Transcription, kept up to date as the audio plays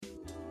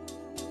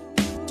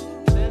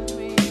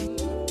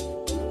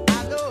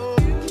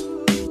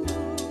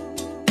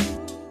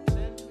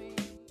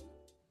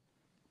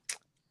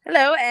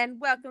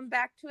welcome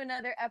back to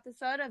another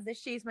episode of the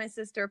She's My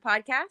Sister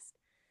podcast.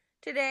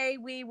 Today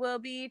we will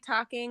be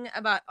talking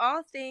about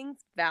all things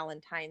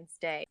Valentine's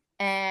Day.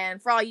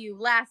 And for all you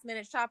last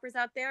minute shoppers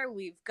out there,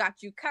 we've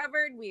got you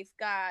covered. We've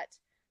got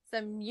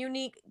some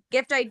unique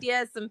gift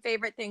ideas, some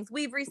favorite things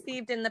we've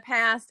received in the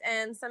past,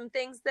 and some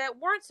things that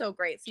weren't so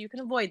great, so you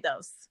can avoid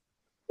those.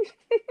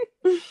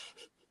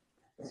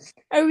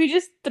 Are we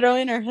just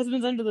throwing our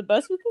husbands under the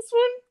bus with this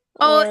one?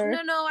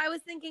 Oh, no. I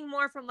was thinking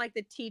more from like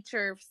the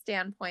teacher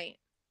standpoint.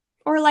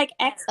 Or like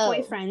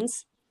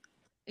ex-boyfriends.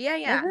 Yeah.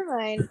 Never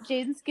mind.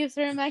 Jaden's gifts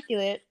are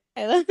immaculate.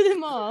 I love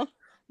them all.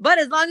 But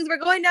as long as we're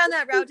going down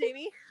that route,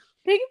 Jamie.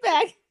 Take it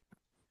back.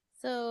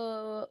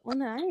 So, one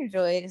that I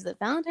enjoy is that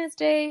Valentine's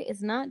Day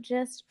is not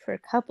just for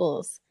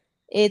couples.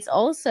 It's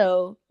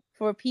also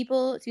for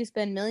people to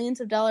spend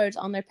millions of dollars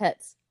on their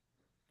pets.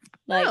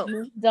 Like,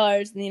 millions of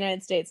dollars in the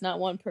United States, not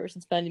one person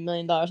spending $1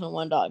 million on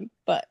one dog.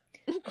 But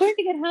according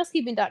to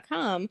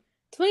GoodHousekeeping.com,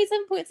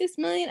 27.6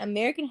 million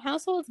American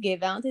households gave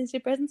Valentine's Day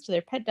presents to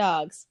their pet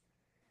dogs.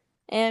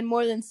 And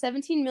more than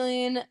 17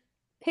 million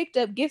picked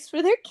up gifts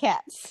for their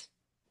cats.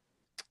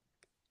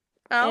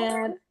 Oh,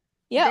 and,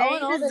 yeah, they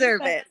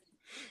deserve it.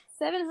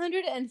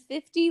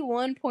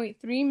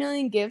 751.3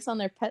 million gifts on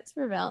their pets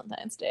for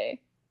Valentine's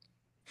Day.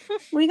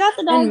 We got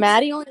the dogs. And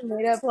Maddie only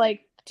made up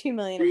like 2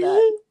 million of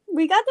that.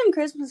 We got them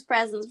Christmas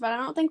presents, but I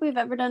don't think we've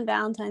ever done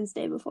Valentine's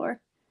Day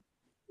before.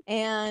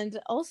 And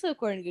also,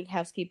 according to Good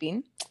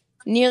Housekeeping,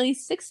 nearly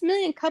 6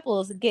 million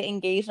couples get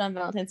engaged on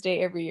Valentine's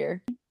Day every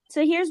year.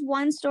 So here's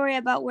one story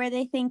about where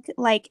they think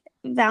like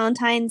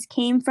Valentine's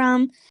came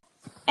from.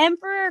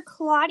 Emperor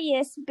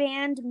Claudius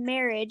banned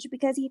marriage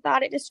because he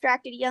thought it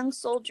distracted young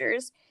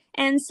soldiers.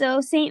 And so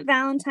St.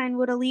 Valentine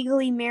would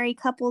illegally marry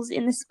couples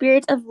in the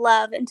spirit of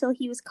love until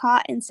he was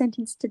caught and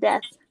sentenced to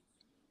death.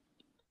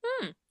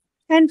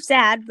 Kind of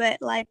sad, but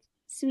like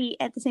sweet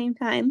at the same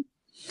time.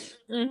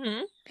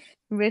 Mm-hmm.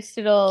 Risked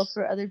it all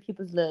for other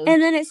people's love.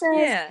 And then it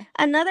says,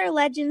 another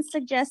legend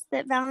suggests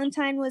that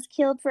Valentine was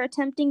killed for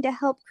attempting to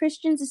help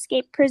Christians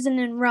escape prison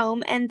in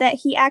Rome, and that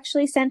he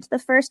actually sent the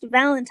first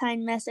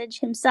Valentine message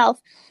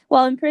himself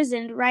while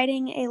imprisoned,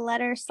 writing a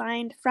letter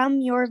signed "From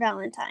Your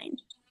Valentine."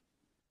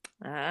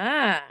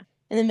 Ah.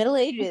 In the Middle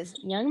Ages,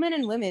 young men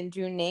and women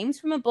drew names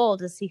from a bowl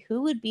to see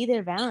who would be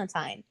their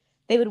Valentine.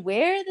 They would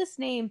wear this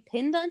name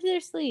pinned onto their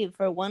sleeve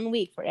for 1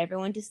 week for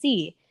everyone to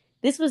see.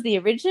 This was the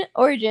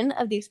origin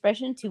of the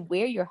expression to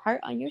wear your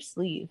heart on your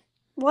sleeve.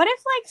 What if,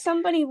 like,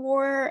 somebody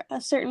wore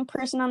a certain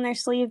person on their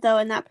sleeve, though,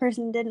 and that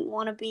person didn't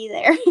want to be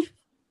there?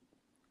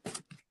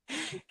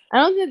 I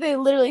don't think they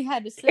literally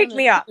had to pick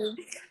me up.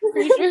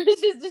 Pretty sure it's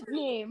just a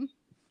name.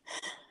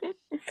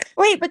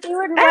 Wait, but they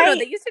would write... I don't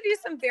know. They used to do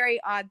some very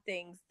odd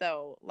things,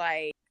 though.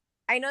 Like,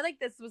 I know,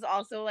 like, this was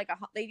also, like,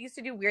 they used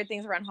to do weird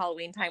things around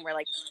Halloween time where,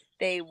 like,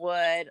 they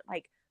would,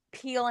 like,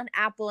 peel an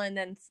apple, and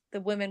then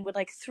the women would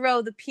like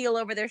throw the peel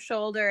over their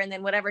shoulder, and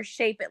then whatever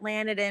shape it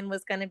landed in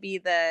was going to be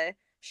the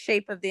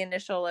shape of the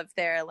initial of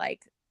their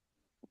like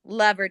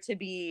lover to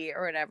be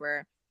or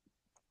whatever.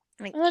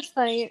 Like, that's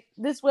funny.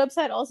 This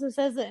website also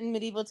says that in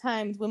medieval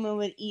times women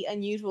would eat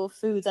unusual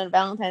foods on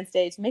Valentine's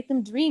Day to make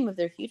them dream of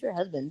their future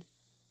husband.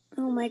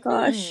 Oh my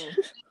gosh.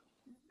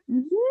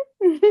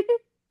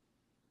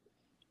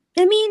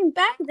 I mean,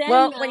 back then,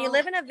 well, when you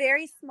live in a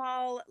very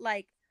small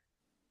like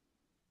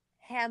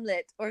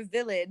hamlet or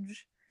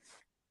village,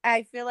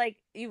 I feel like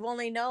you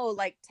only know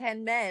like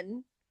 10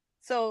 men,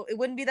 so it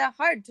wouldn't be that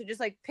hard to just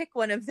like pick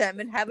one of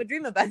them and have a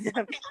dream about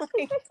them.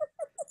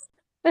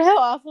 But how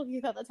awful if you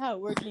thought that's how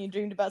it worked and you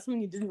dreamed about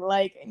someone you didn't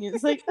like and you're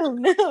just like, oh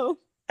no.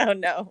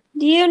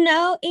 Do you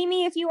know,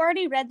 Amy, if you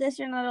already read this,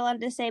 you're not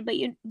allowed to say, but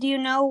do you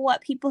know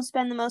what people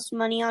spend the most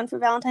money on for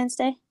Valentine's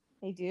Day?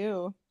 They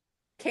do.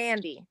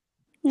 Candy.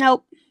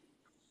 Nope.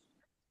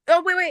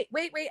 Oh, wait,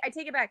 I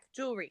take it back.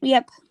 Jewelry.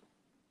 Yep.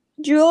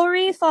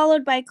 Jewelry,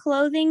 followed by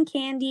clothing,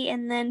 candy,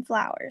 and then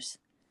flowers.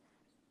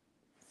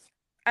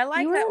 I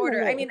like that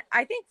order. I mean,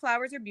 I think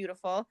flowers are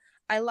beautiful.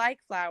 I like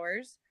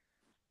flowers,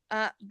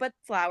 but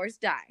flowers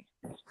die.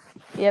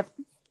 Yep.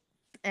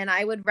 And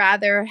I would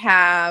rather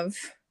have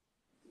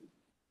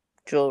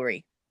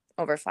jewelry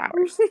over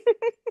flowers.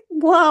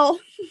 Whoa.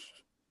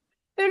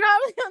 They're not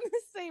really on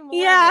the same level.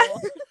 Yeah.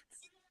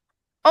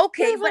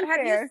 Okay, but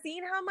have you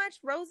seen how much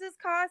roses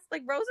cost?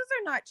 Like, roses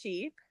are not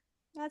cheap.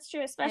 That's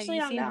true, especially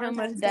on Valentine's Day. How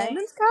much Day.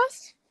 diamonds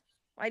cost?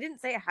 Well, I didn't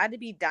say it had to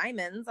be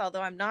diamonds, although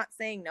I'm not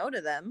saying no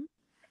to them.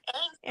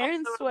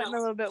 Aaron's sweating a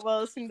little bit while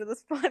listening to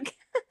this podcast.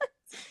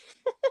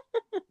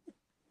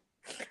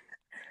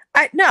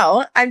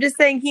 No, I'm just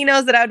saying he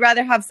knows that I would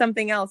rather have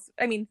something else.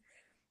 I mean,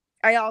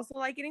 I also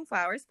like getting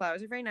flowers.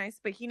 Flowers are very nice,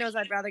 but he knows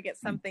I'd rather get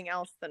something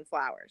else than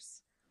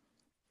flowers.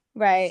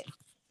 Right.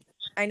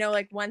 I know,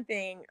 like, one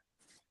thing,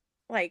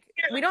 like,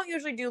 we don't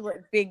usually do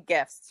like big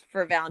gifts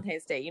for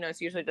Valentine's Day. You know, it's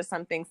usually just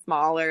something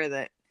smaller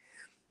that,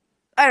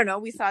 I don't know,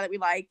 we saw that we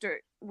liked,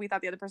 or we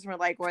thought the other person would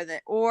like,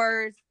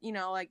 or, you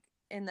know, like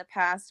in the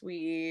past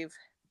we've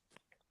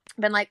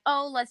been like,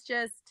 oh, let's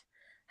just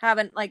go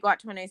out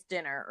to a nice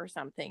dinner or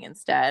something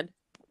instead.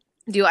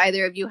 Do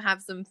either of you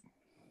have some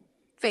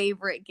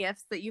favorite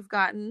gifts that you've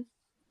gotten?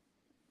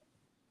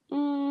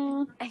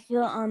 I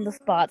feel on the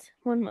spot.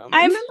 One moment.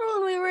 I remember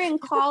when we were in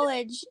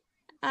college,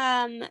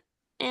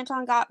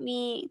 Anton got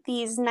me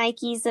these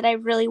Nikes that I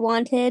really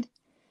wanted.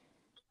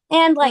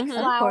 And like Mhm.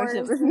 Of course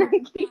it flowers. was and,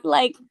 Nike.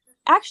 like,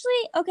 actually,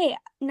 okay,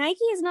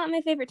 Nike is not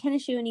my favorite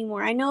tennis shoe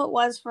anymore. I know it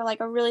was for like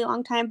a really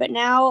long time, but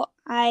now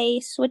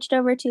I switched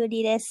over to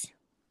Adidas.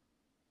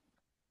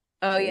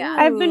 Oh yeah.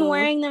 I've been Ooh.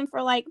 wearing them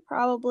for like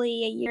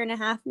probably a year and a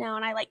half now,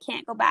 and I like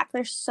can't go back.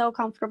 They're so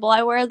comfortable.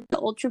 I wear the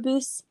Ultra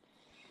Boost,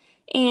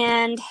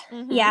 and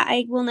Mhm. yeah,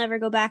 I will never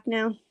go back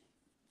now.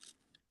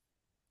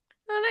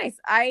 Oh, nice.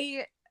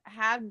 I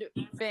have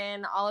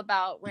been all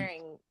about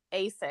wearing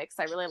Asics.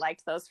 I really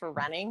liked those for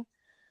running.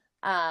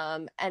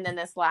 And then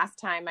this last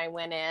time I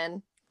went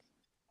in.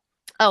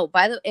 Oh,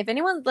 if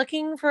anyone's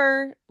looking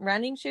for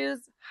running shoes,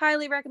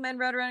 highly recommend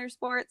Roadrunner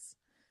Sports.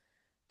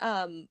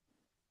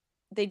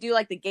 They do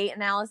like the gait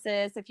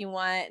analysis if you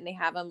want, and they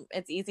have them.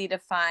 It's easy to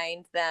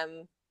find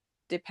them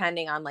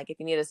depending on like if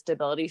you need a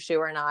stability shoe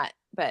or not.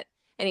 But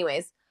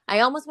anyways, I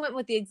almost went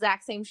with the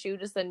exact same shoe,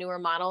 just a newer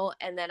model,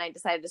 and then I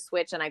decided to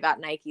switch and I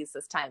got Nikes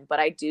this time. But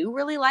I do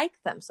really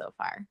like them so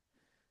far.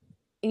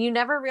 And you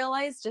never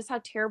realize just how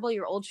terrible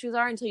your old shoes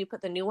are until you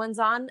put the new ones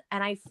on.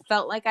 And I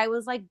felt like I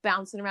was like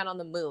bouncing around on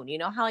the moon. You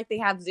know how like they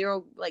have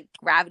zero like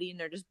gravity and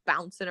they're just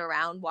bouncing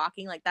around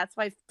walking? Like that's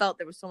why I felt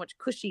there was so much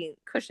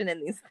cushion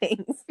in these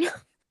things.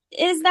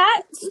 Is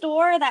that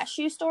store, that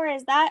shoe store,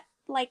 is that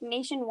like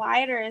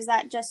nationwide or is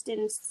that just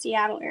in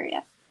Seattle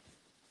area?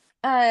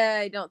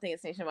 I don't think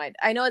it's nationwide.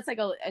 I know it's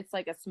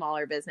like a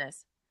smaller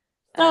business.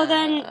 So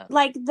then,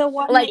 like the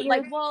one like that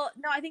you're... well,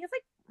 no, I think it's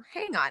like,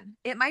 hang on,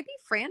 it might be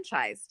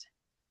franchised.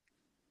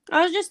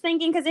 I was just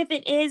thinking because if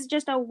it is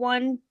just a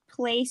one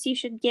place, you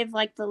should give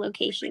like the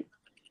location.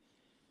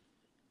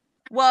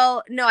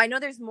 Well, no, I know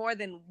there's more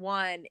than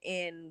one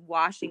in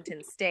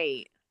Washington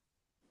State,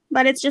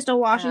 but it's just a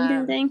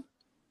Washington thing.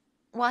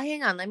 Well,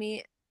 hang on, let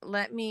me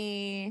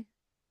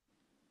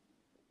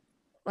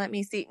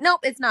see.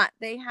 Nope, it's not.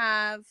 They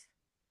have,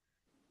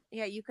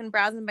 yeah, you can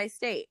browse them by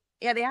state.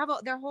 Yeah, they have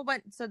their whole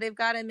bunch. So they've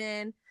got them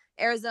in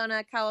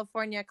Arizona,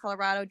 California,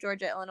 Colorado,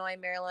 Georgia, Illinois,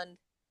 Maryland,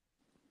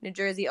 New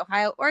Jersey,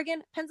 Ohio,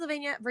 Oregon,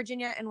 Pennsylvania,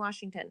 Virginia, and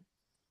Washington.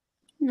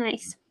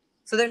 Nice.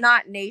 So they're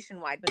not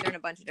nationwide, but they're in a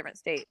bunch of different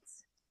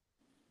states.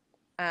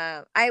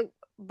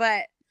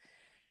 But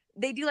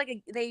they do like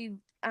you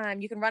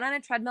can run on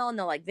a treadmill and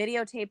they'll like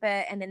videotape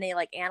it, and then they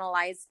like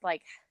analyze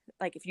like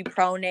if you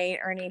pronate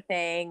or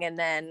anything, and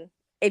then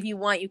if you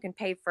want, you can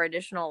pay for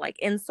additional like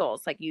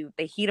insoles. Like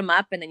they heat them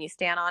up and then you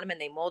stand on them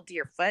and they mold to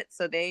your foot.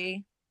 So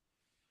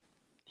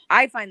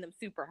I find them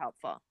super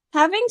helpful.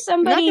 Having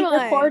someone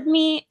record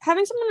me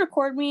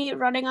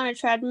running on a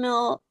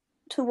treadmill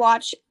to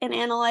watch and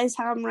analyze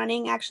how I'm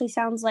running actually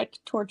sounds like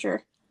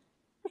torture.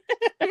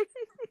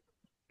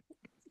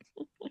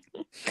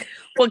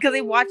 Well, because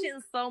they watch it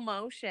in slow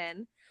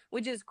motion,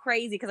 which is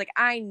crazy. Because like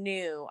I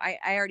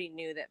already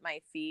knew that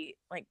my feet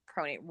like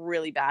pronate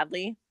really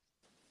badly,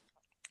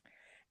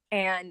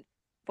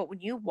 but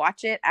when you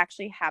watch it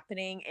actually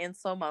happening in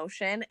slow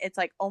motion, it's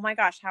like, oh my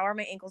gosh, how are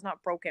my ankles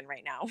not broken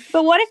right now?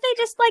 But what if they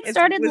just like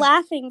started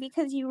laughing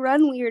because you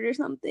run weird or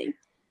something?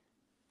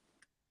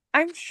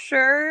 I'm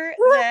sure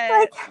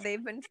that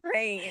they've been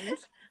trained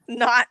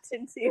not to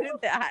do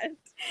that.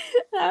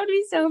 That would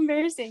be so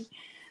embarrassing.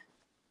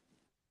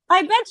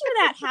 I bet you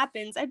that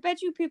happens. I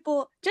bet you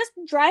people just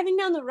driving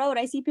down the road,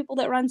 I see people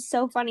that run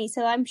so funny.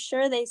 So I'm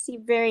sure they see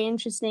very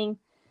interesting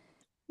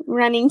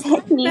running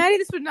technique. Maddie,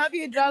 this would not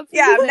be a job for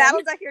you. Yeah,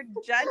 Maddie's like you're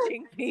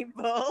judging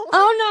people.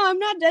 Oh no, I'm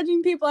not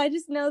judging people. I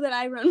just know that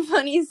I run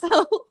funny,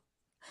 so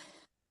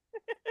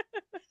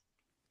it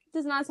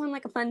does not sound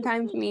like a fun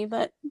time to me,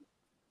 but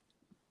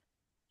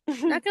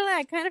not gonna lie,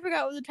 I kind of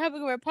forgot what the topic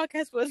of our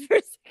podcast was for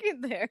a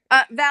second there.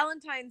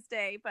 Valentine's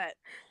Day, but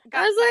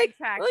I was like,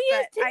 well,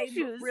 yes, I'm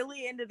shoes.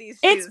 Really into these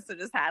shoes, so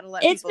just had to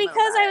let it's people know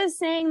because about I was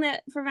saying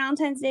that for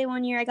Valentine's Day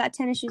one year, I got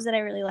tennis shoes that I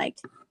really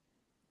liked.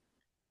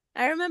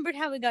 I remembered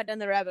how we got down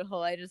the rabbit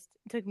hole. It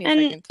took me a and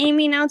second.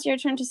 Amy, now it's your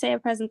turn to say a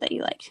present that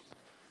you liked.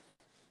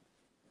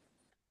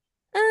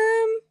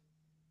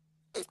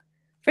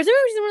 For some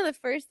reason, one of the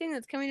first things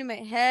that's coming to my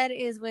head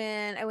is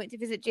when I went to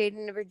visit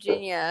Jaden in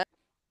Virginia.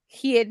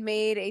 He had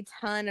made a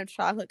ton of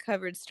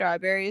chocolate-covered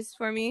strawberries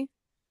for me.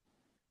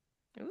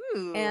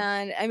 Ooh.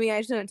 And, I mean, I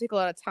just know it took a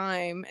lot of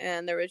time,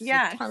 and there was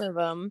just a ton of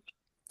them.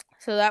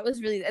 So that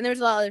was really... And there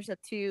was a lot of other stuff,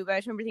 too, but I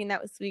just remember thinking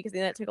that was sweet because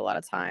that took a lot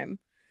of time.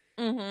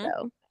 Mm-hmm.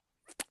 So,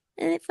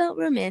 and it felt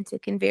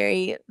romantic and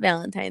very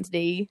Valentine's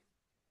Day.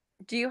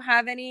 Do you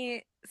have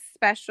any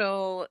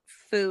special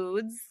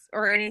foods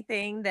or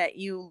anything that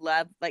you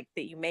love, like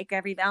that you make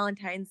every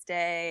Valentine's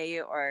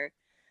Day, or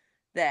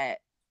that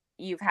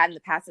you've had in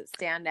the past that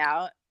stand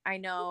out? I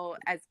know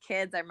as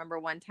kids, I remember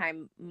one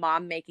time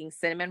Mom making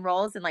cinnamon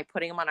rolls and like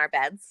putting them on our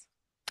beds.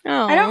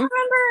 Oh, I don't remember.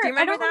 Do you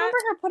remember remember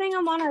her putting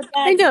them on our bed.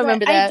 I don't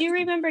remember that. I do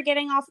remember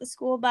getting off the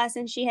school bus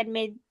and she had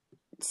made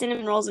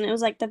cinnamon rolls and it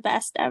was like the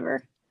best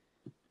ever.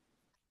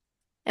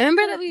 I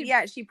remember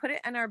that she put it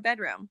in our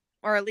bedroom.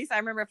 Or at least I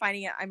remember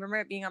finding it. I remember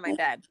it being on my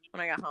bed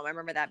when I got home. I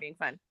remember that being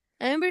fun.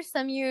 I remember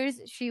some years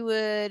she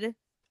would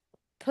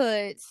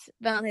put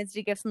Valentine's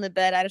Day gifts on the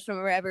bed. I just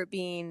remember ever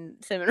being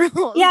cinnamon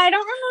rolls. Yeah, I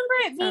don't remember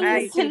it being I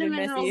the could've been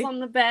cinnamon rolls messy. on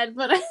the bed,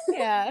 but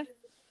Yeah.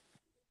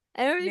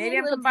 I remember Maybe being a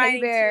I'm little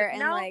combining teddy bear two.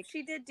 and No, like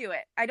she did do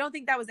it. I don't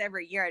think that was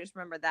every year. I just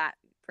remember that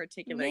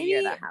particular maybe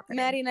year that happened.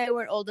 Maddie and I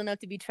weren't old enough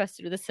to be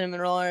trusted with a cinnamon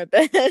roll on our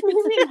bed.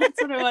 maybe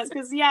that's what it was.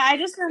 Because I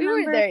just We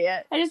weren't remember. there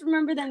yet. I just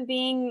remember them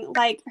being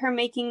like her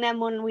making them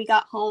when we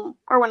got home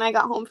or when I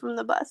got home from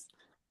the bus.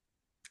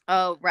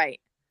 Oh, right.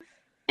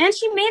 And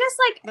she made us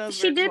Those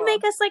she were did cool.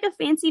 make us like a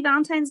fancy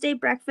Valentine's Day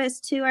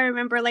breakfast too. I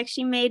remember like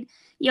she made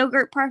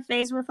yogurt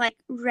parfaits with like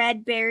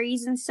red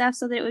berries and stuff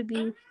so that it would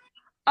be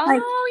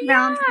like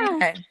yeah.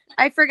 Valentine's.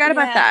 I forgot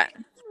about Yeah. that.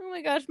 Oh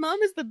my gosh, Mom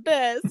is the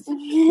best. Well,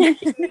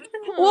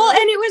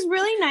 and it was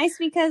really nice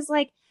because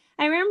like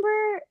I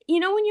remember,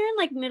 when you're in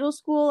like middle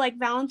school, like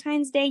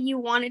Valentine's Day, you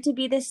want it to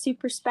be this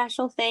super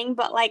special thing,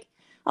 but like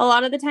a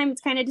lot of the time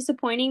it's kind of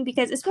disappointing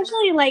because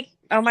especially like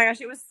Oh my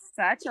gosh, it was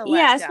such a letdown.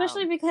 yeah,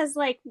 especially because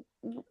like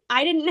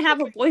I didn't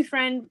have a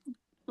boyfriend,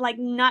 like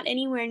not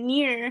anywhere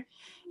near,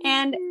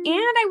 and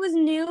I was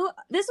new.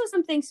 This was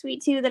something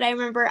sweet too that I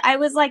remember. I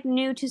was like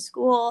new to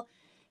school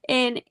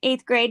in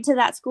 8th grade to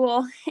that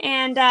school,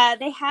 and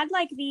they had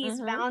like these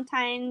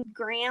Valentine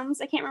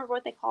grams. I can't remember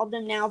what they called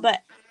them now, but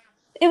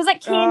it was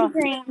like candy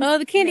grams. Oh,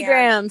 the candy Man,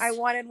 grams. I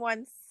wanted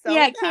one so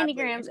Yeah, badly. candy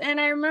grams.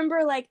 And I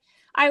remember like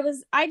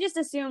I just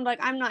assumed like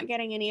I'm not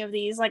getting any of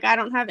these. Like I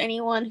don't have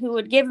anyone who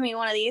would give me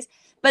one of these.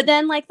 But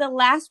then like the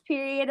last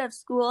period of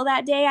school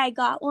that day I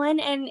got one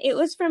and it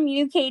was from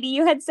you, Katie.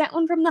 You had sent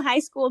one from the high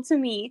school to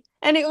me.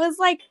 And it was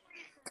like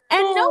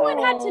and no one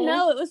had to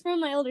know it was from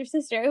my older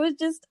sister. It was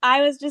just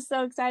I was just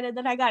so excited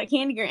that I got a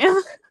candy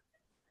gram.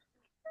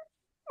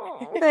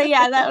 But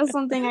yeah, that was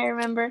something I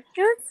remember.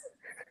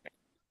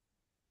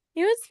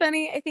 You know what's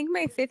funny? I think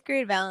my 5th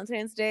grade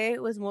Valentine's Day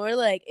was more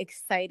like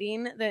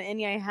exciting than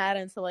any I had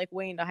until like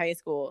way into high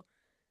school.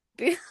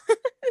 Because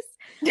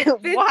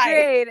 5th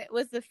grade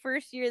was the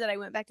first year that I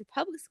went back to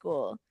public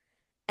school.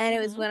 And it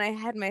was when I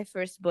had my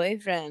first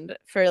boyfriend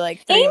for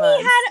like 3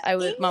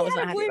 months. Mom was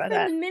not happy about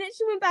that. The minute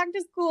she went back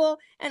to school,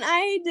 and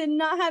I did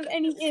not have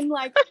any in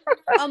like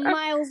a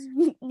mile's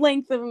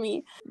length of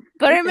me.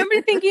 But I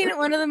remember thinking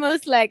one of the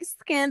most like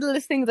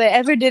scandalous things I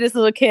ever did as a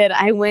little kid.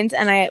 I went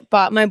and I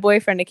bought my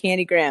boyfriend a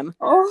candy gram.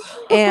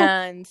 Oh.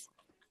 And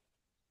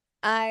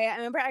I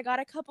remember I got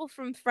a couple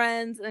from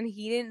friends and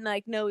he didn't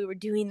like know we were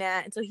doing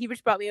that. And so he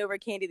just brought me over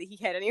candy that he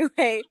had anyway.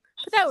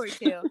 But that worked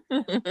too.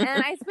 And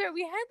I swear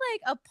we had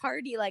like a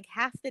party like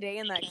half the day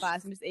in that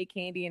class and just ate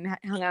candy and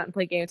hung out and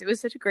played games. It was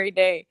such a great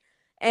day.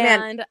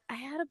 And I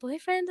had a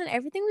boyfriend and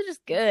everything was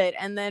just good.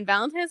 And then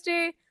Valentine's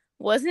Day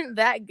wasn't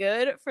that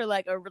good for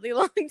like a really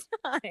long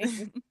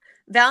time.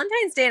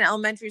 Valentine's Day in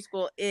elementary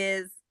school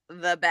is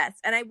the best.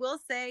 And I will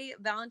say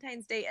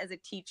Valentine's Day as a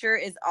teacher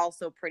is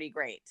also pretty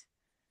great.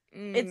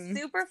 It's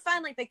super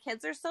fun. Like the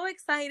kids are so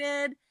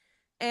excited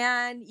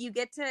and you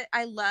get to,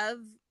 I love,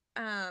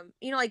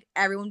 like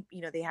everyone,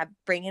 they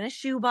bring in a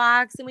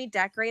shoebox and we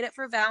decorate it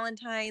for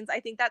Valentine's. I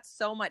think that's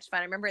so much fun.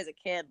 I remember as a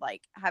kid,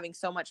 like having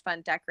so much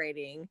fun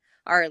decorating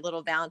our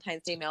little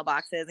Valentine's Day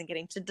mailboxes and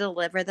getting to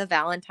deliver the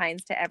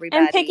Valentines to everybody.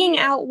 And picking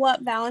out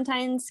what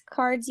Valentine's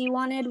cards you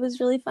wanted was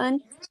really fun.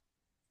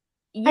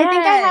 Yes. I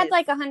think I had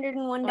like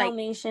 101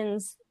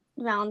 Dalmatians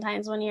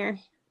Valentine's one year.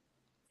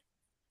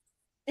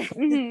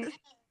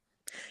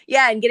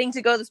 Yeah, and getting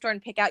to go to the store and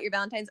pick out your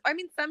Valentines. I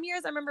mean, some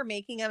years I remember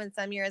making them, and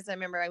some years I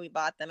remember we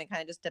bought them. It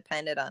kind of just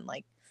depended on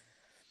like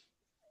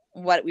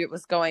what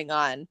was going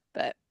on,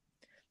 but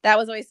that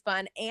was always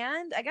fun.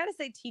 And I gotta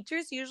say,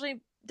 teachers usually,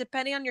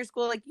 depending on your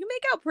school, like you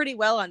make out pretty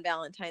well on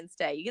Valentine's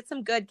Day. You get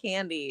some good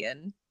candy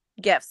and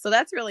gifts, so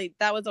that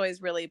was always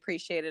really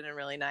appreciated and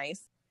really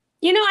nice.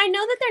 I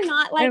know that they're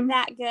not like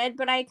that good,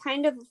 but I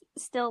kind of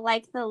still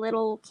like the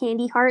little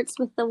candy hearts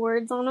with the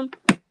words on them.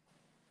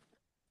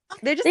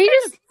 They're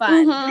just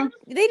fun.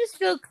 Mm-hmm. They just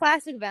feel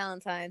classic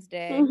Valentine's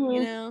Day,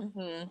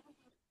 Mm-hmm.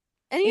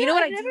 And you know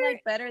what I do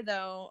like better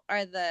though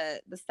are the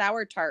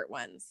sour tart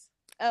ones.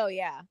 Oh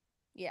yeah.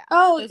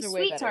 Oh, those are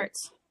sweet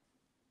tarts.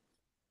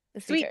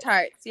 The sweet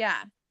tarts,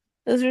 yeah.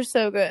 Those are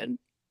so good.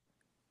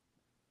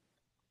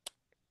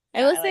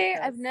 Yeah, I will say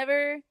I've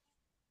never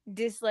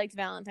disliked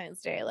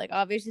Valentine's Day. Like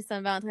obviously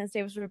some Valentine's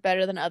Days were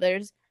better than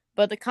others,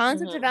 but the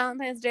concept of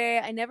Valentine's Day,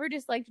 I never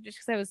disliked it just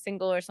because I was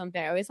single or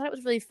something. I always thought it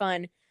was really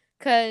fun.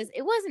 Because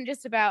it wasn't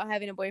just about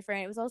having a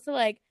boyfriend. It was also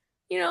like,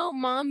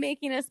 mom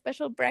making a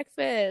special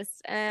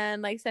breakfast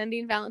and like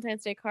sending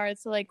Valentine's Day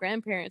cards to like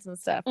grandparents and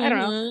stuff. I don't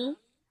know.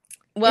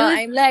 Well,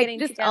 I'm like getting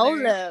just together. all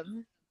love.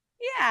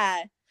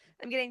 Yeah.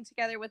 I'm getting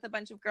together with a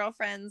bunch of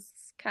girlfriends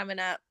coming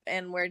up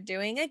and we're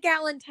doing a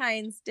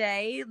Galentine's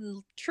Day.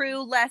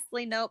 True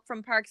Leslie Knope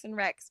from Parks and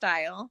Rec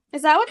style.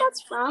 Is that what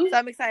that's from? So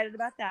I'm excited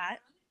about that.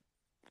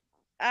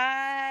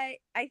 I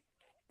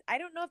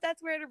don't know if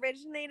that's where it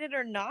originated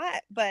or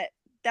not, but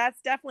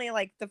that's definitely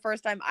like the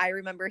first time I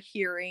remember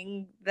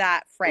hearing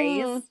that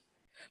phrase.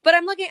 But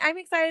I'm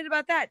excited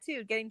about that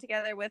too, getting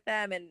together with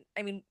them. And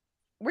I mean,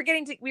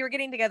 we were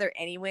getting together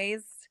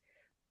anyways,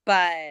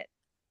 but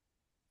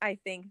I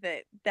think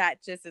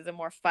that just is a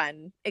more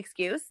fun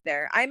excuse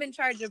there. I'm in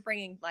charge of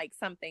bringing like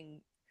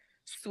something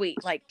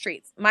sweet, like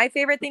treats. My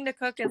favorite thing to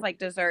cook is like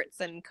desserts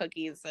and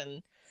cookies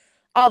and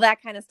all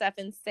that kind of stuff.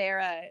 And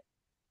Sarah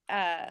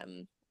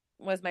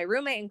was my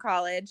roommate in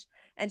college,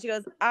 and she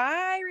goes,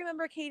 I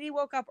remember Katie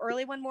woke up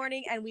early one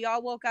morning and we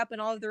all woke up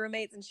and all of the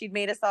roommates, and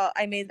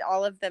I made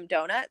all of them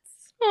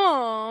donuts.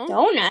 Aww.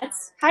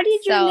 Donuts? How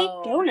did you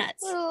make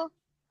donuts? Little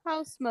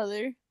house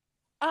mother.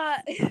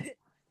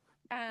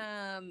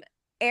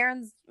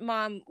 Aaron's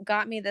mom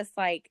got me this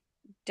like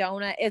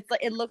donut.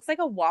 It looks like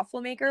a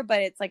waffle maker,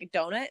 but it's like a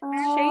donut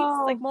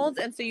shapes, like molds.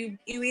 And so you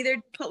either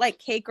put like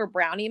cake or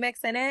brownie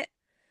mix in it.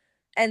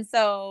 And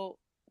so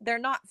they're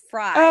not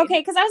fried. Oh, okay,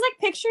 because I was like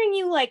picturing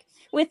you like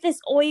with this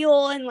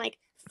oil and like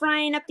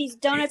frying up these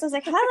donuts. I was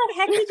like, how the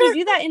heck did you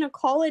do that in a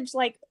college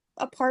like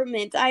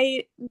apartment?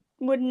 I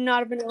would not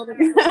have been able to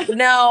do that.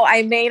 No,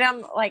 I made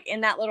them like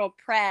in that little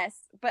press,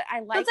 but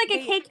I like it's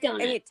like a cake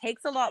donut. It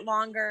takes a lot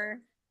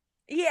longer.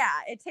 Yeah,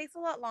 it takes a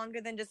lot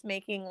longer than just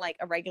making like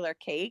a regular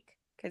cake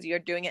because you're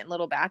doing it in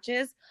little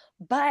batches.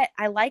 But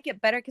I like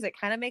it better because it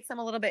kind of makes them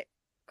a little bit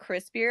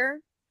crispier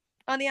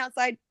on the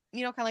outside,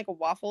 you know, kind of like a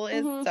waffle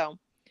is. Mhm. So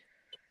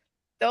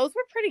those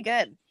were pretty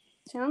good.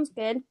 Sounds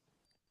good.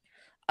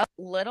 A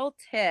little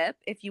tip,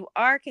 if you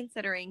are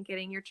considering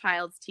getting your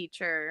child's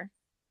teacher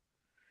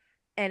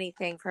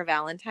anything for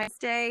Valentine's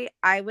Day,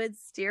 I would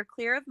steer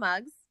clear of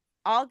mugs.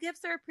 All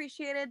gifts are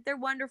appreciated. They're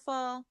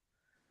wonderful.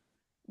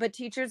 But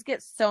teachers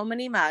get so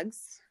many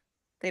mugs.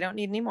 They don't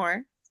need any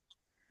more.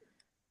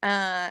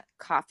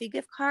 Coffee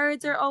gift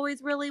cards are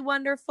always really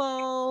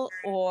wonderful.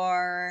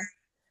 Or,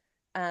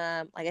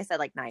 like I said,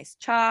 like nice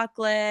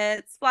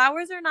chocolates.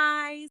 Flowers are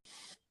nice.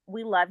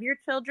 We love your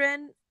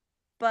children,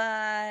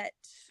 but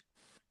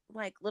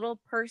like little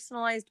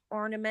personalized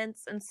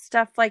ornaments and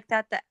stuff like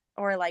that,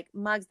 or like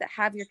mugs that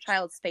have your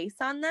child's face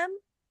on them.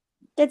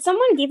 Did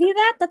someone give you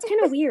that? That's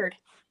kind of weird.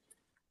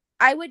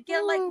 I would get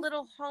like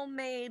little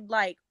homemade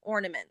like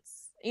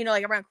ornaments, you know,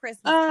 like around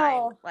Christmas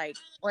time, like,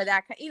 or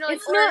that kind, you know,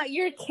 It's not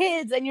your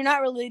kids and you're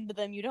not related to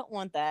them. You don't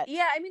want that.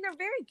 Yeah, I mean, they're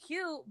very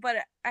cute, but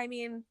I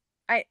mean,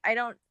 I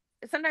don't,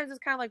 sometimes it's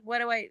kind of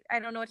like, I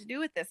don't know what to do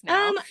with this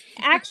now.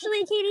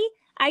 Actually, Katie,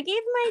 I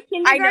gave my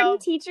kindergarten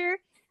teacher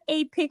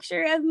a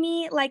picture of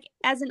me like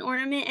as an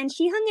ornament, and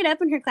she hung it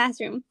up in her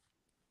classroom.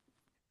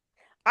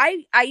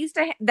 I used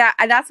to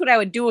that's what I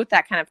would do with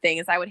that kind of thing,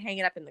 is I would hang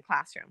it up in the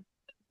classroom.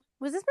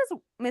 Was this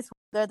Miss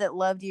Wheeler that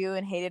loved you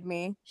and hated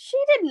me? She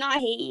did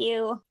not hate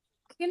you.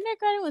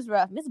 Kindergarten was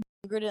rough. Miss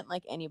Booger didn't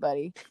like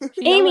anybody.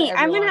 Amy,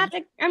 I'm gonna have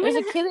to. There's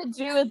a kid that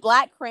drew with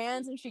black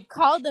crayons, and she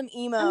called them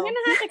emo. I'm gonna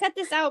have to cut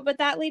this out, but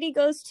that lady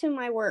goes to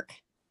my work.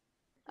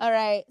 All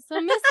right,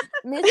 so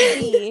Miss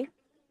B,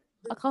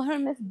 I'll call her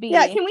Miss B.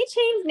 Yeah, can we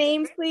change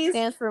names, please?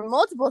 Stands for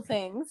multiple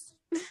things.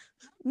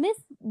 Miss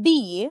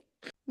B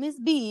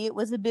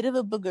was a bit of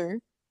a booger.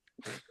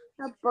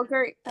 A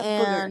booger.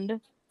 And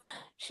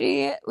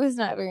she was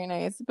not very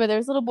nice. But there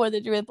was a little boy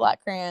that drew with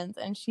black crayons,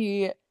 and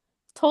she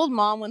told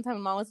mom one time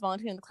when mom was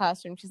volunteering in the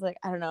classroom, she's like,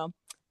 I don't know,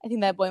 I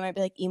think that boy might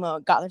be like emo.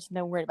 God, there's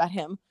no word about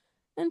him.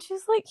 And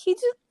she's like, he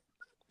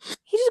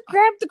just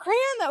grabbed the crayon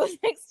that was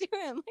next to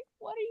him. Like,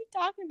 what are you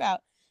talking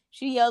about?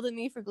 She yelled at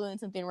me for gluing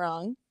something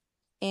wrong,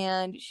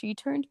 and she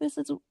turned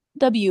Mrs.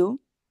 W,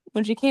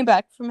 when she came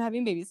back from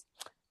having babies,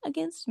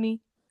 against me.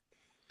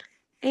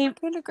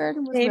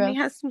 Kindergarten was Amy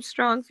has some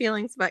strong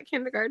feelings about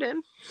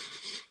kindergarten.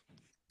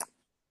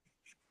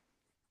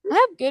 I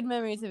have good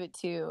memories of it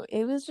too.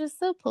 It was just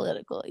so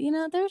political. You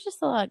know, there was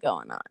just a lot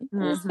going on. It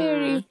was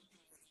very,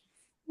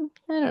 I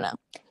don't know.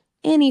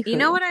 Anywho, you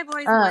know what I've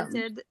always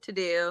wanted to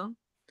do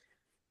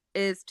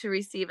is to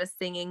receive a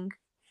singing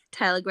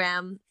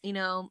telegram. You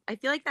know, I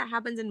feel like that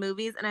happens in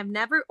movies, and I've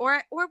never,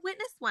 or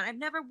witnessed one. I've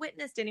never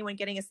witnessed anyone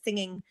getting a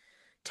singing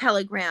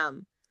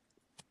telegram.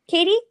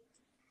 Katie,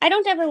 I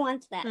don't ever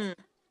want that.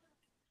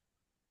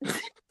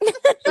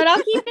 But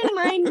I'll keep in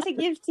mind to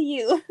give to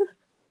you.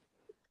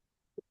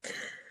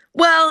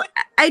 Well,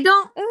 I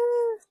don't.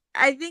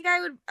 I think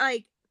I would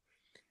like.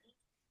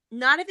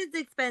 Not if it's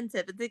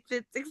expensive. If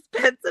it's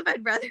expensive,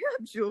 I'd rather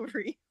have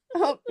jewelry.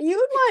 Oh, you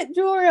would want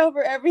jewelry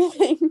over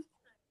everything.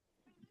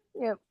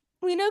 Yep.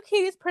 We know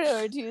Katie's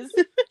priorities.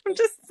 I'm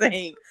just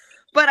saying.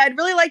 But I'd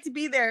really like to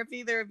be there if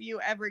either of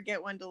you ever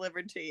get one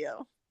delivered to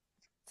you.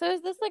 So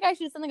is this like I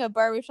should send like a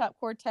barbershop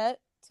quartet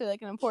to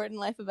like an important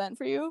life event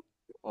for you?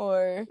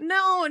 Or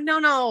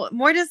No.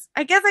 More just,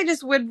 I guess I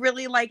just would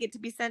really like it to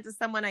be sent to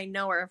someone I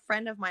know or a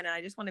friend of mine, and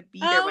I just want to be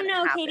there when it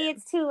happens. Katie,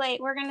 it's too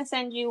late. We're gonna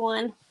send you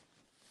one.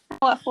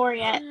 What for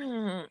yet?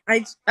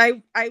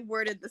 I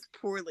worded this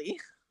poorly.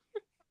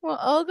 Well,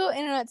 I'll go in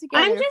and out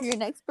together for your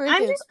next birthday.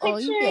 I'm just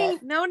picturing.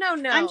 No.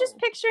 I'm just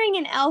picturing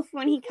an elf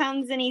when he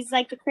comes and he's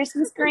like the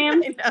Christmas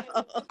gram. I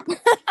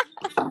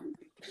know.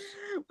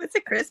 What's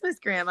a Christmas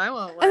gram? I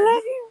want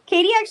one.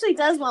 Katie actually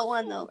does want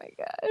one though. Oh my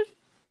gosh.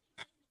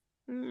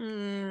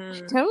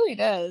 She totally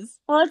does.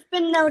 Well, it's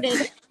been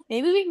noted.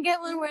 Maybe we can get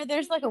one where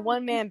there's like a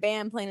one-man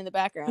band playing in the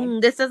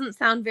background. This doesn't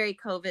sound very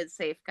COVID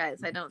safe,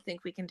 guys. I don't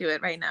think we can do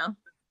it right now.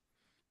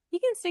 He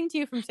can sing to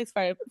you from 6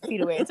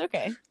 feet away. It's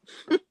okay.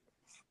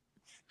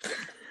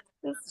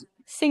 Just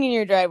sing in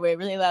your driveway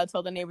really loud so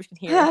all the neighbors can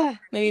hear.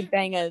 Maybe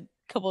bang a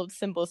couple of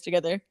cymbals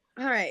together.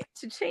 All right,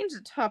 to change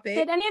the topic.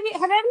 Have any of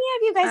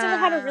you guys ever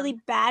had a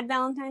really bad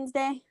Valentine's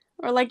Day?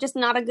 Or like just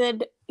not a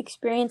good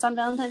experience on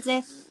Valentine's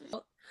Day?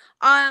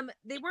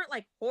 They weren't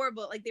like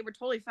horrible, like they were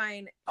totally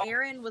fine.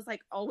 Aaron was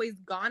like always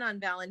gone on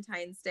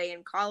Valentine's Day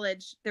in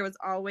college. There was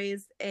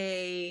always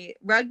a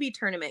rugby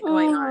tournament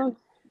going on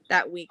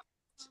that week,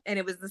 and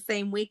it was the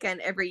same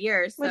weekend every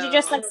year. So would you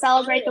just like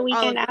celebrate the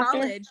weekend after?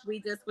 College,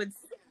 we just would,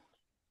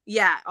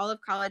 all of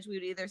college we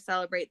would either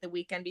celebrate the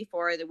weekend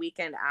before or the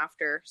weekend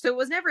after. So it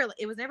was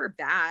never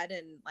bad,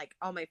 and like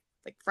all my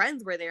like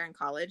friends were there in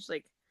college,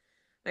 like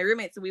my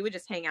roommates, so we would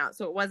just hang out.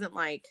 So it wasn't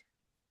like,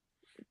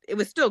 it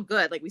was still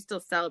good. Like we still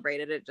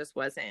celebrated. It just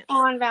wasn't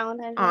on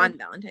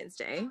Valentine's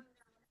Day.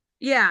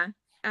 Yeah.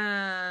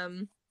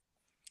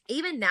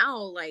 Even now,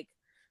 like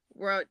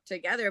we're out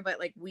together, but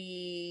like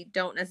we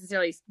don't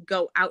necessarily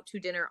go out to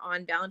dinner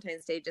on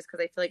Valentine's Day just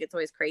because I feel like it's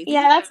always crazy.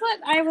 Yeah, that's what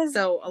I was.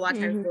 So a lot of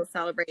times we'll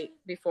celebrate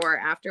before or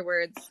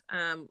afterwards.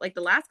 Like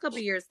the last couple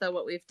of years, though,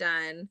 what we've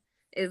done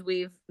is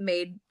we've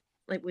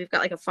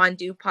got like a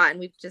fondue pot, and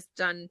we've just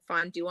done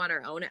fondue on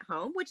our own at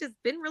home, which has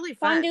been really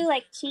fun. Fondue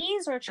like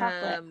cheese or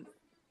chocolate?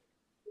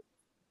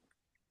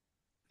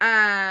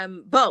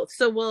 Both.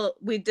 So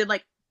we did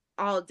like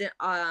all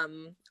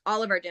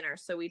of our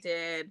dinners. So we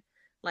did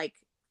like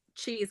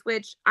cheese,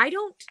 which I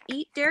don't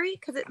eat dairy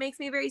because it makes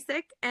me very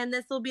sick. And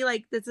this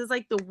is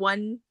like the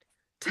one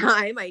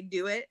time I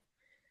do it.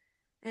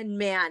 And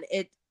man,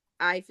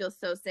 I feel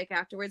so sick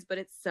afterwards, but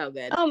it's so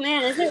good. Oh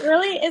man, is it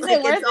really? Is like,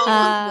 it worth it? It's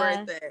almost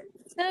worth it.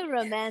 So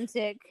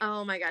romantic.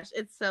 Oh my gosh,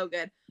 it's so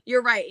good.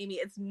 You're right, Amy.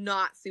 It's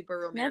not super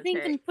romantic.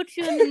 Nothing can put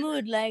you in the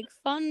mood like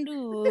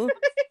fondue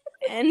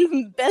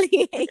and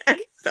bellyache.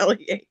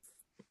 Bellyache.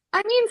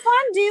 I mean,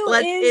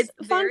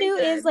 fondue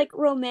is like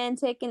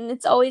romantic, and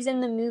it's always in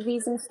the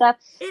movies and stuff.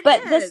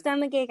 But the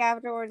stomachache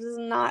afterwards is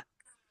not.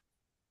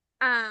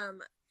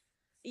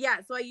 Yeah,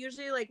 so I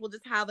usually will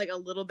just have like a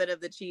little bit of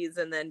the cheese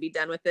and then be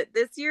done with it.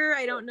 This year,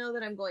 I don't know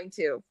that I'm going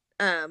to.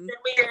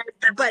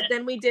 But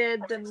then we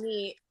did the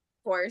meat.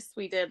 Of course,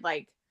 we did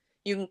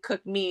you can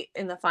cook meat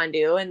in the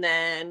fondue, and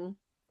then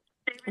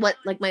what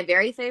my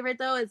very favorite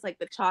though is like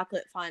the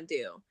chocolate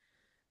fondue.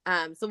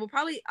 So we'll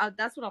probably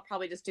that's what I'll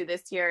probably just do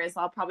this year is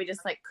I'll probably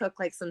just cook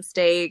some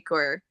steak,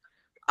 or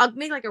I'll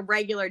make a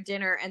regular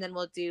dinner, and then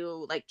we'll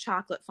do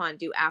chocolate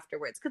fondue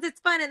afterwards because it's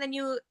fun, and then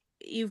you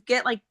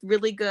get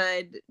really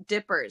good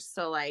dippers.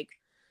 So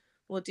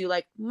we'll do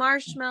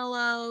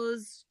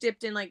marshmallows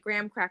dipped in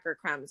graham cracker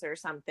crumbs or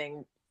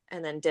something,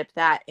 and then dip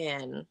that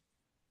in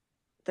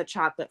the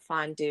chocolate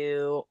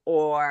fondue,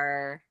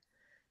 or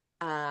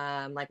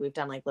we've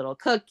done little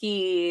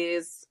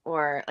cookies,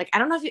 or I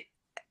don't know if you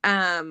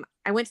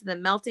I went to the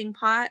melting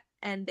pot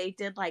and they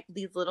did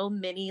these little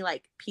mini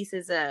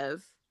pieces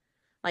of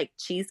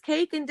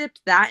cheesecake and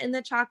dipped that in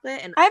the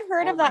chocolate. And I've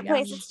heard of that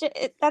place.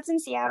 That's in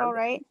Seattle,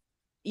 right?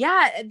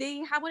 Yeah,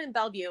 they have one in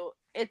Bellevue.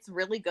 It's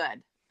really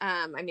good.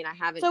 I mean, I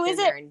haven't been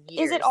there in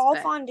years. Is it all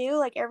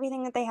fondue,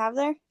 everything that they have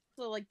there?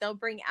 So they'll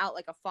bring out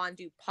a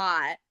fondue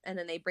pot, and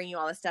then they bring you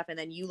all the stuff, and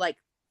then you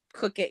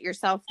cook it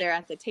yourself there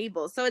at the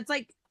table. So it's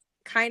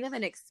kind of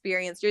an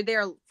experience. You're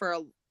there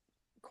for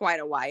quite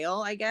a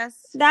while, I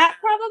guess. That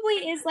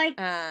probably is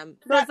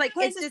that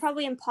place is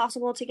probably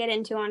impossible to get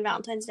into on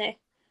Valentine's Day.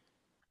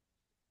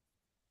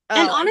 Oh,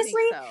 and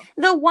honestly,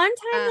 the one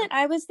time that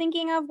I was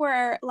thinking of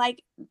where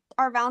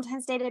our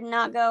Valentine's Day did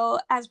not go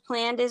as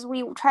planned is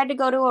we tried to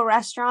go to a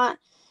restaurant,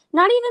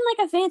 not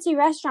even a fancy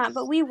restaurant,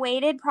 but we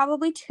waited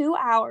probably 2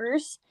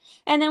 hours,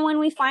 and then when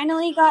we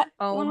finally got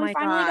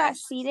got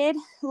seated,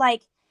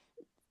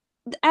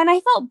 and I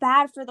felt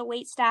bad for the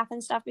wait staff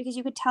and stuff because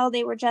you could tell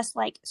they were just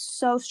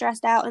so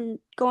stressed out and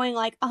going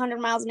 100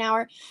 miles an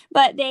hour,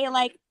 but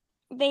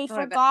they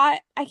forgot.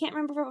 I can't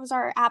remember if it was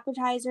our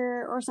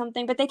appetizer or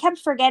something, but they kept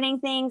forgetting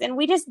things, and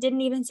we just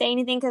didn't even say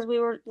anything because we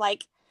were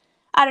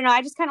I don't know.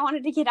 I just kind of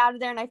wanted to get out of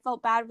there, and I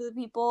felt bad for the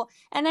people.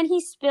 And then he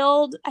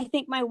spilled, I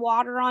think, my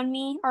water on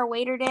me. Our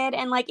waiter did,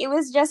 and it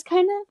was just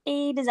kind of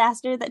a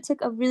disaster that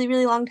took a really,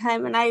 really long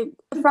time. And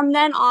from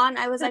then on,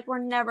 I was we're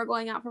never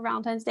going out for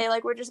Valentine's Day.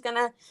 We're just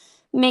gonna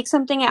make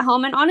something at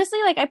home. And honestly,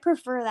 I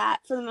prefer that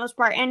for the most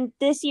part. And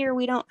this year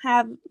we don't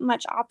have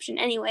much option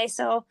anyway,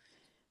 so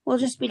we'll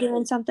just be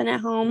doing something at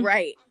home.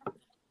 Right.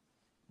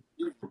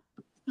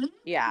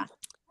 Yeah.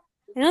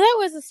 I know that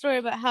was a story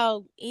about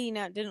how eating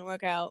out didn't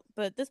work out,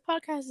 but this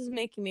podcast is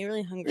making me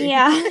really hungry.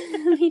 Yeah,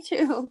 me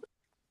too.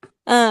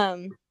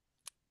 Ever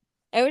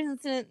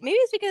since maybe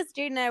it's because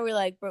Jade and I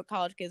were broke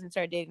college kids and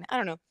started dating. I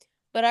don't know,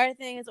 but our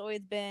thing has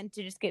always been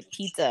to just get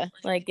pizza,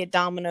 get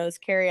Domino's,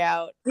 carry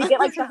out. We get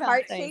the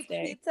heart-shaped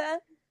pizza.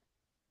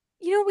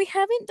 We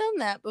haven't done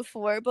that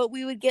before, but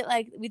we would get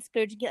we'd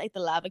splurge to get the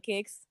lava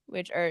cakes,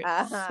 which are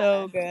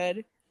so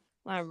good.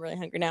 Well, I'm really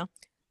hungry now.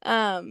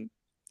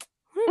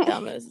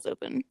 Domino's is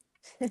open.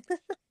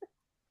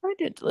 I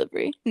did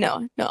delivery.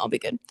 No, I'll be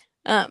good.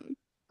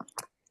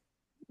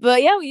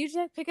 But yeah, we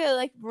usually pick a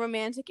like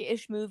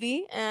romantic-ish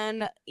movie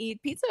and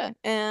eat pizza.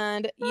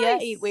 And yeah,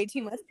 Nice. eat way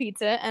too much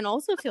pizza and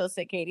also feel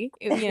sick, Katie.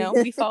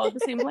 We followed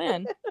the same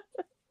plan.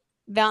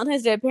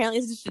 Valentine's Day apparently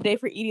is just a day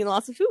for eating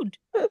lots of food.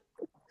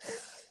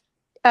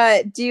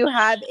 Do you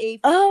have a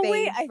Oh favorite?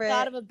 wait, I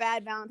thought of a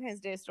bad Valentine's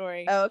Day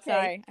story. Oh, okay.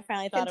 Sorry, I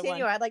finally thought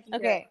Continue. of one. I'd like to hear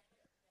Okay, it.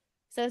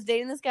 so I was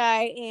dating this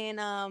guy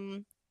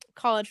in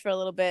college for a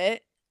little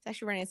bit. It's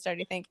actually running to start,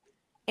 I think.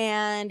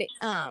 And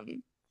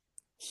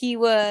he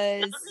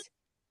was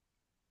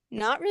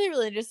not really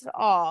religious at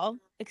all,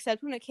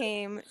 except when it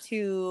came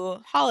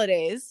to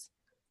holidays,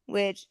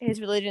 which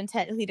his religion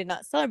technically did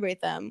not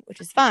celebrate them,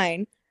 which is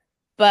fine.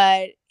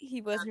 But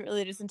he wasn't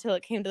religious until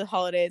it came to the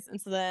holidays,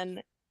 and so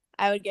then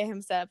I would get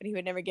him stuff, and he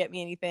would never get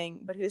me anything.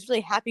 But he was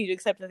really happy to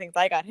accept the things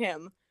I got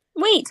him.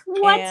 Wait,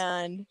 what?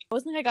 And it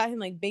wasn't like I got him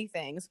like big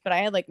things, but I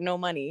had like no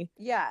money.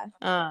 Yeah.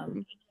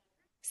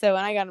 So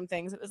when I got him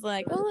things, it was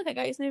like, oh look, I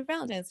got you something for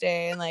Valentine's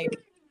Day, and like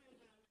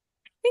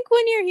I think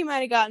one year he might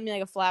have gotten me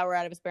like a flower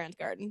out of his parents'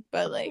 garden,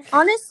 but like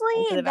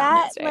Honestly, for the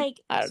that Valentine's Day, like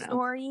I don't know.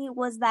 story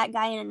was that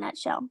guy in a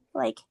nutshell.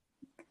 Like,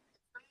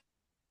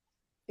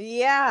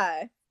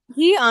 Yeah.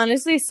 He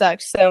honestly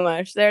sucked so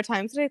much. There are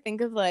times that I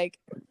think of like,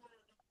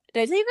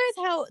 did I tell you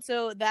guys how?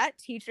 So that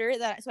teacher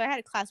so I had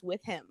a class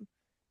with him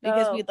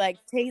because we'd like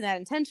taken that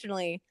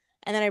intentionally,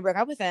 and then I broke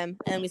up with him,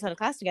 and then we started a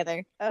class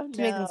together. Oh,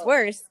 To make things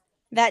worse,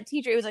 that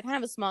teacher, it was like kind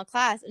of a small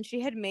class, and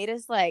she had made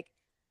us like,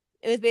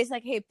 it was basically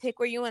like, hey, pick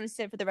where you want to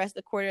sit for the rest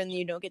of the quarter, and then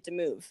you don't get to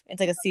move. It's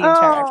like a seating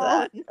chart after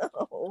that.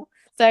 No.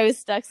 So I was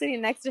stuck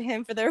sitting next to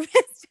him for the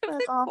rest of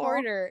That's the awful.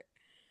 quarter,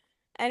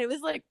 and it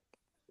was like,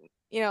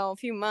 a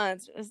few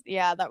months.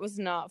 That was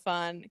not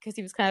fun because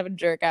he was kind of a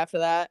jerk after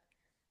that.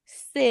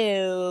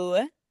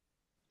 So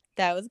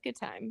that was a good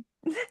time.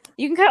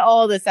 You can cut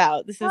all this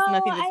out. This is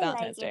nothing but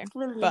Valentine's Day.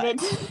 We'll leave but-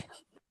 it.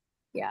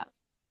 Yeah.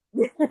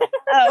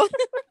 Oh,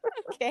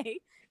 okay.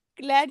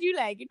 Glad you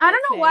like it. I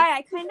don't know Nice. why.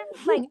 I kind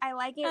of like. I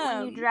like it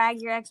when you drag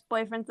your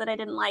ex-boyfriends that I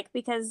didn't like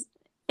because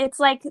it's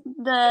like Because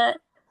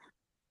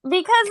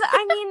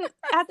I mean,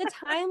 at the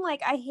time,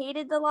 like I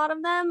hated a lot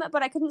of them,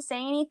 but I couldn't say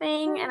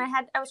anything, and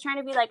I was trying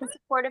to be like a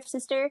supportive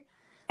sister.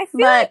 I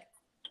feel like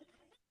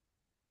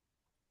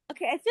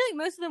I feel like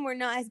most of them were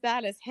not as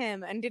bad as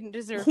him and didn't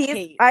deserve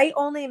hate. I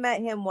only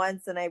met him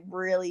once, and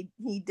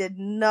he did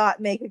not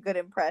make a good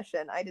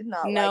impression. I did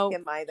not like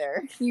him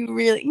either.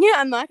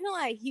 I'm not gonna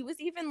lie. He was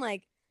even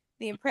like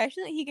the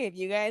impression that he gave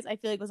you guys, I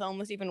feel like was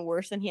almost even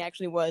worse than he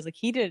actually was. Like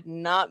he did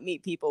not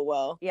meet people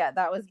well. Yeah,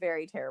 that was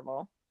very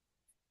terrible.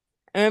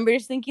 I remember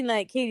just thinking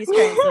like, Katie's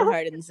trying so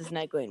hard and this is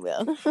not going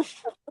well.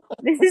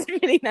 This is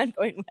really not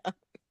going well.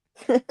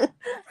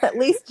 At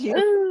least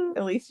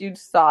you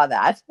saw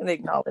that and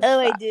acknowledged that.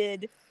 I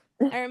did.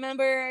 I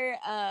remember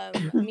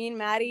me and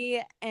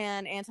Maddie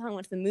and Anton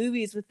went to the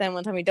movies with them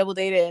one time. We double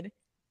dated.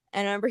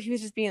 And I remember he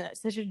was just being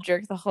such a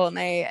jerk the whole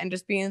night and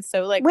just being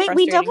so like Wait,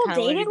 we frustrating.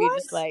 double dated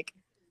once? Just like,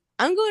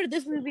 I'm going to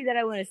this movie that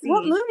I want to see.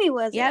 What movie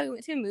was it? Yeah, we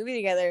went to a movie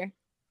together.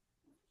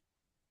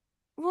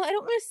 Well, I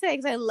don't want to say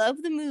because I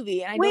love the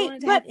movie and I don't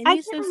want to have any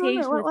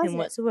association with him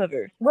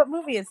whatsoever. What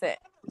movie is it?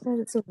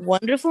 It's a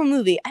wonderful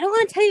movie. I don't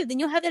want to tell you, then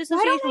you'll have that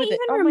association with it.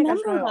 I don't even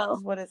remember though.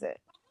 What is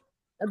it?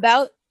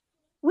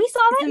 We saw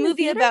that in the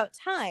movie about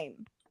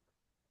time.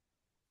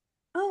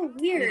 Oh,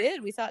 weird. We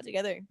did. We saw it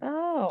together.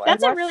 Oh,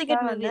 that's a really good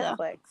movie though.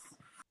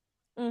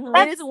 Mm-hmm.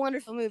 It is a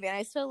wonderful movie, and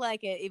I still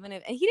like it, even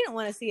if. And he didn't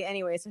want to see it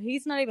anyway, so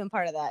he's not even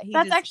part of that.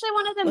 That's actually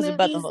one of the movies.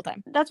 About the whole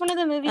time. That's one of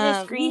the movies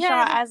I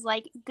screenshot as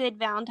like good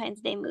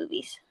Valentine's Day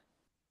movies.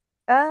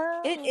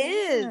 It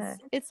is. Yeah.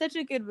 It's such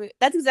a good movie.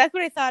 That's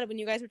exactly what I thought of when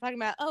you guys were talking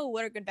about. Oh,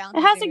 what are good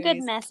Valentine's Day movies? It has a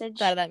good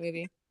message. Out of that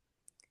movie.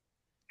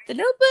 The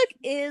Notebook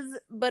is,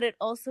 but it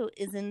also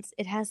isn't.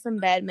 It has some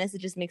bad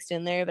messages mixed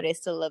in there, but I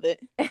still love it.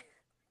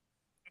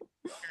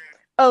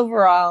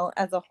 Overall,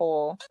 as a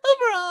whole.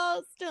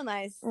 Overall, still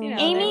nice.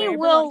 Amy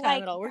will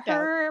like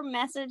her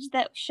message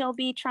that she'll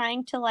be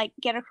trying to like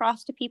get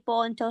across to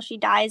people until she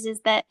dies is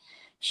that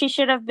she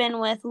should have been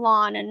with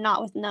Lon and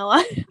not with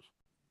Noah.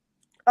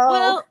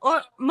 Well,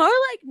 or more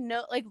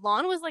like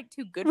Lon was like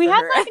too good. We for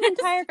had her like an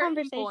entire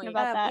conversation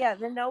about that. Yeah,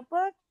 The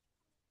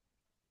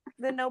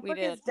Notebook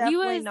is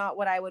definitely not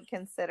what I would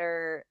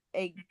consider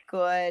a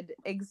good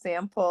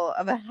example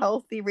of a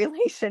healthy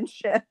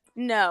relationship.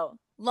 No.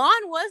 Lon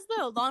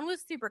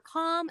was super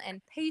calm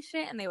and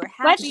patient, and they were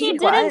happy. But she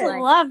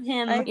didn't love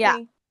him. Yeah.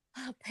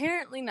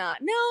 Apparently not.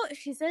 No,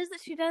 she says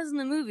that she does in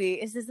the movie.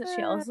 It says that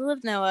she also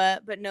loved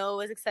Noah, but Noah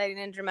was exciting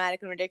and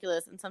dramatic and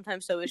ridiculous, and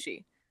sometimes so is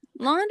she.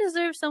 Lon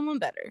deserves someone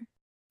better.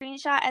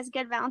 Screenshot as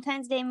good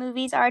Valentine's Day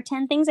movies are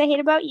 10 Things I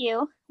Hate About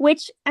You,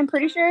 which I'm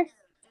pretty sure.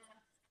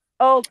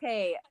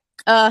 Okay.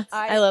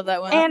 I love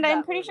that one. And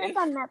I'm pretty sure it's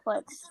on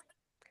Netflix.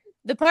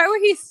 The part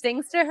where he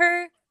sings to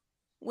her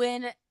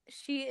when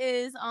she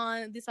is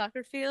on the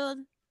soccer field.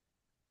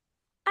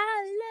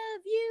 I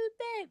love you,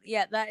 babe.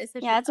 Yeah, that is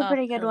such it's a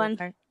pretty good one.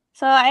 Part.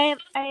 So I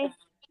it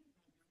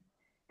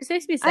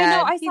makes me sad. I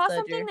know. I saw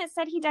something that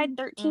said he died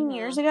 13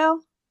 years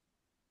ago.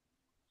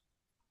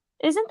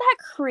 Isn't that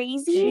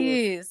crazy?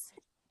 Jeez.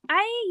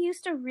 I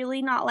used to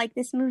really not like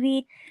this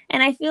movie,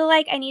 and I feel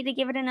like I need to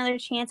give it another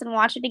chance and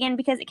watch it again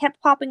because it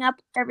kept popping up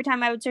every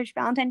time I would search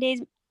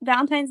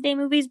Valentine's Day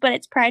movies, but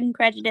it's Pride and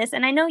Prejudice,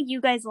 and I know you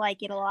guys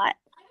like it a lot.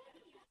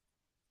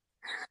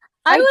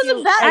 I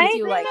do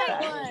like think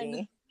that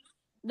movie.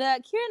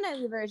 The Keira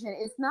Knightley version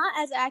is not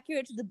as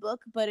accurate to the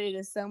book, but it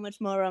is so much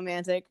more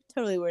romantic.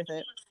 Totally worth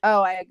it.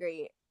 Oh, I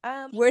agree.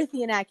 Worth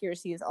the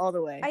inaccuracies all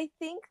the way. I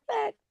think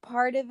that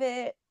part of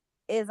it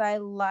is I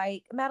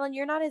like Madeline.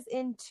 You're not as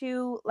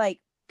into like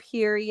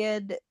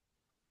period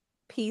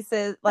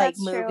pieces, like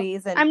That's true.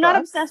 movies and I'm not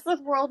books. obsessed with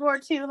World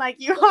War II like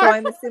you So are.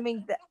 I'm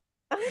assuming that.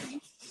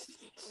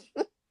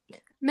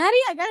 Maddie,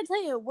 I gotta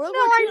tell you, World No,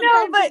 War II I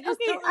know, and but Pride and Prejudice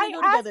okay, don't really I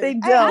go asked, together. They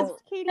I don't.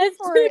 asked Katie That's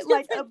for two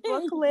like a different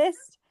book things.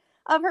 list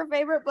of her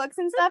favorite books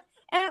and stuff,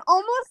 and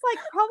almost like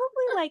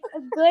probably like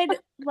a good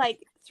like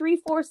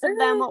 3/4 of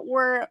them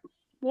were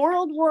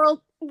World War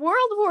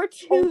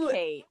II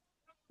Okay,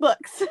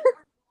 books.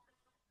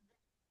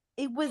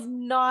 it was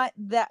not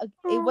that. It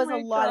Oh was a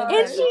my lot of God. them.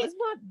 And It she- was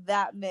not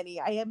that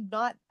many. I am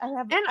not. I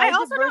have. And I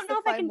also don't know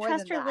if I diversify can more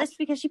trust than her that. list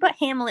because she put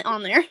Hamlet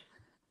on there.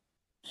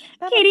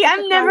 That Katie, is such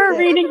a I'm never classic.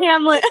 reading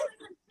Hamlet.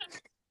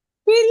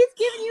 Katie's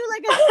giving you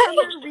like a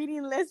summer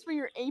reading list for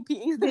your AP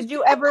English. Did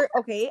you ever?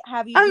 Okay,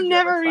 have you? I'm did you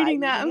never ever try reading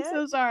that. I'm it?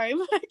 so sorry,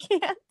 but I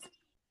can't.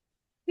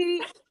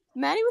 Katie,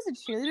 Maddie was a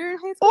cheerleader in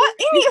high school. What?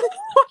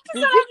 What does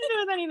Did that you? have to do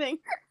with anything?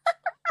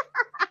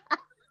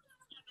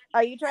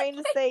 Are you trying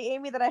to say,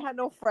 Amy, that I had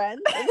no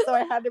friends and so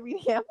I had to read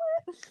Hamlet?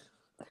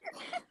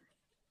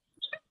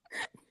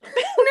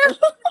 No.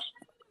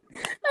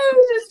 I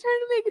was just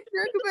trying to make a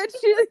joke about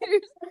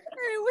cheerleaders,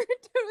 and it went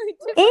totally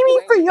different. Amy,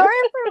 way. for your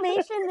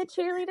information, the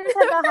cheerleaders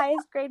had the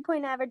highest grade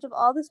point average of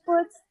all the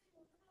sports.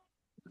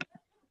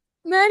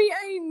 Maddie,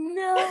 I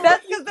know.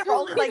 That's because there were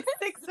only like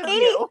 6 of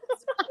you.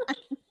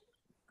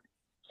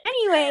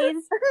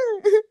 Anyways.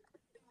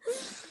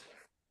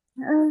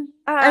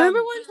 I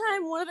remember one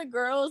time one of the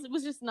girls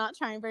was just not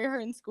trying very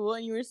hard in school,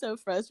 and you were so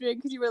frustrated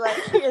because you were like,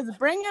 "She is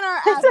bringing our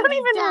ass I don't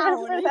even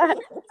down." remember that.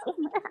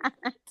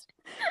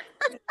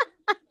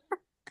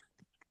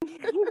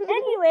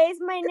 Anyways,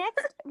 my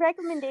next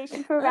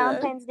recommendation for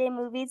Valentine's Day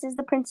movies is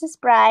The Princess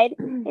Bride.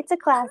 It's a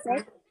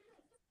classic.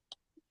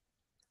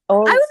 Oh,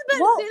 I was about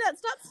to say that.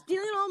 Stop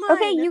stealing all mine.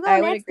 Okay, you go I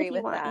would next agree if you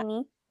with want, that.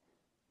 Amy.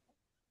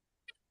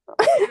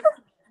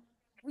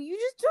 Well, you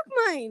just took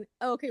mine.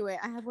 Oh, okay, wait.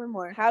 I have one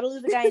more. How to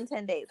Lose a Guy in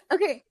 10 Days.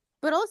 Okay,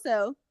 but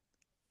also,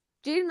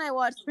 Jade and I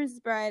watched Princess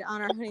Bride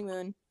on our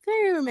honeymoon.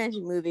 Very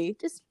romantic movie.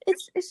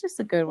 It's just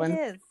a good one.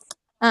 It is.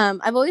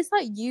 I've always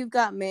thought You've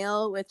Got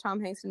Mail with Tom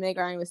Hanks and Meg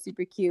Ryan was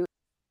super cute.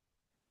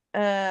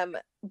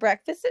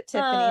 Breakfast at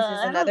Tiffany's is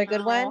I another don't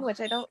good know. one, which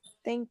I don't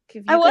think.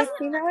 Have I you guys wasn't-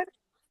 seen that one?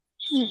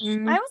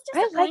 I was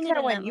I disappointed like that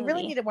in one. that You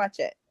really movie. need to watch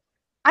it.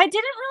 I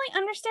didn't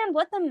really understand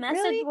what the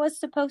message Really? was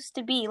supposed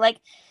to be. Like,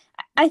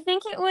 I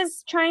think it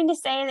was trying to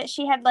say that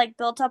she had, like,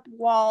 built up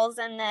walls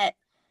and that...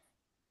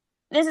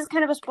 This is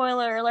kind of a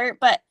spoiler alert,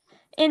 but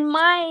in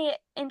my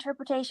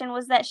interpretation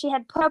was that she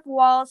had put up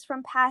walls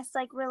from past,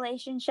 like,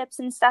 relationships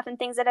and stuff and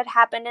things that had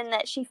happened, and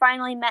that she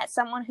finally met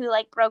someone who,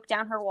 like, broke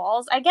down her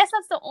walls. I guess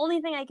that's the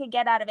only thing I could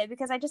get out of it,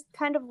 because I just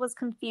kind of was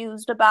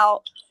confused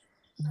about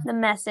the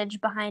message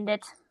behind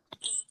it.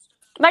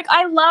 Like,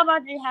 I love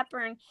Audrey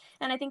Hepburn,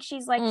 and I think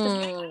she's, like,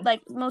 the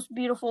like most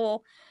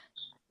beautiful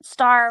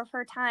star of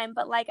her time,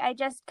 but, like, I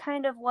just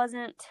kind of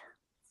wasn't,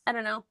 I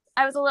don't know.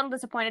 I was a little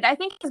disappointed. I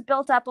think it's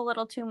built up a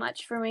little too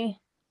much for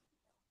me.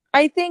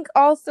 I think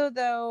also,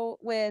 though,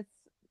 with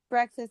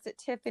Breakfast at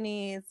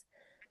Tiffany's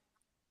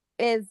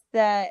is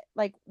that,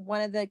 like,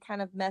 one of the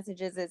kind of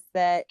messages is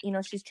that, you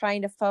know, she's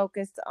trying to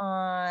focus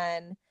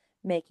on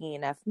making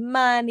enough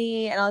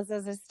money and all this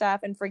other stuff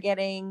and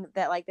forgetting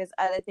that, like, there's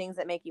other things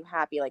that make you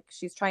happy. Like,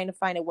 she's trying to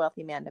find a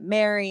wealthy man to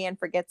marry and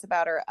forgets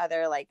about her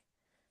other, like,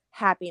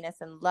 happiness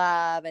and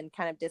love and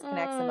kind of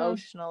disconnects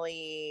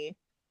emotionally.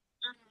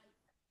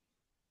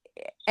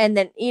 And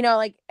then, you know,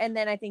 like, and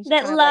then I think she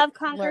That kind of, love like,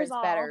 conquers learns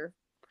all. better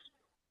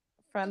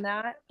from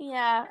that.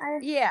 Yeah.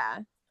 Yeah.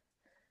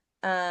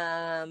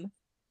 Pride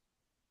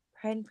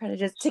and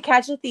Prejudice. To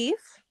Catch a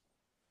Thief.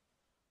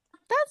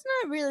 That's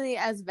not really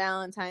as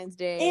Valentine's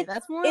Day.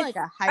 That's more like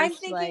a heist. I'm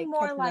thinking like,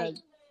 more catching like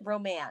a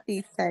romance.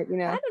 thief type, you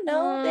know. I don't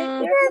know.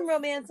 There's some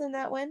romance in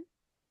that one.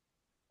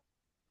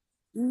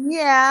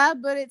 Yeah,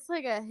 but it's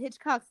like a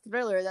Hitchcock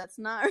thriller. That's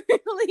not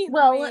really the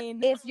Well,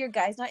 main. if your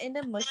guy's not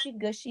into mushy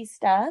gushy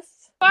stuff.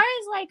 As far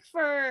as, like,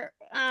 for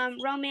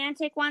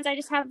romantic ones, I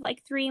just have,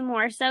 like, 3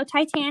 more. So,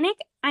 Titanic,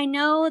 I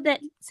know that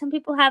some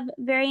people have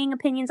varying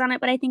opinions on it,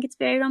 but I think it's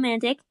very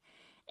romantic,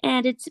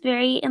 and it's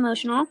very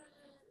emotional.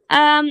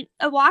 A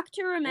Walk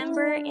to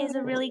Remember is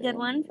a really good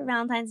one for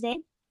Valentine's Day.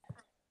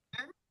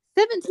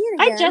 17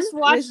 I again. just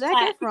watched with Zac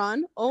that.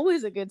 Efron.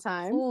 Always a good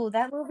time. Ooh,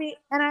 that movie.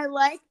 And I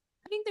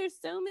think there's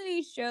so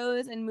many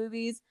shows and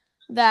movies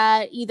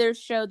that either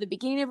show the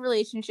beginning of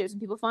relationships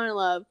and people fall in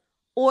love,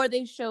 or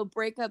they show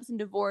breakups and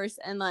divorce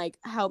and, like,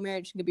 how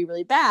marriage can be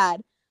really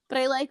bad. But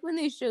I like when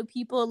they show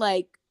people,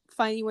 like,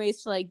 finding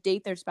ways to like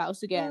date their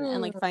spouse again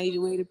and like finding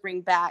a way to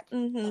bring back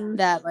Mm-hmm.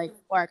 that like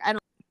spark.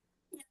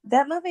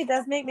 That movie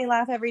does make me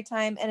laugh every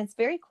time, and it's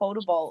very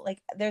quotable.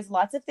 Like, there's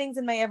lots of things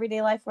in my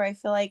everyday life where I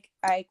feel like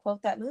I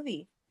quote that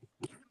movie.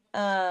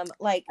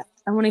 Like,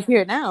 I want to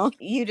hear it now.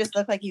 you just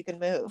look like you can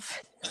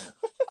move.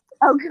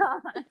 Oh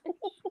God.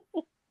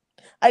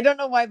 I don't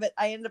know why, but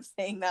I end up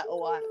saying that a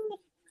lot.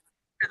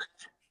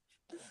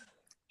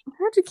 I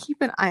have to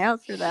keep an eye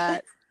out for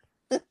that.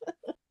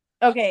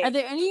 Okay. Are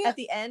there any at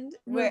the end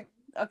where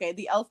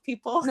the elf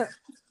people? No.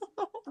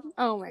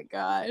 Oh my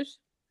gosh.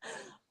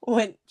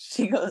 When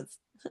she goes,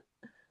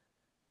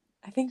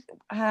 I think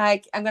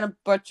I'm gonna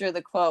butcher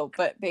the quote,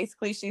 but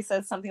basically she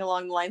says something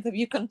along the lines of,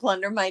 "You can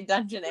plunder my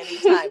dungeon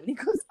anytime." And he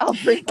goes, "I'll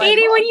bring my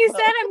Katie, when you longbow."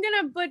 said I'm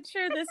gonna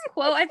butcher this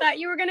quote, I thought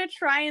you were gonna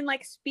try and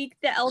like speak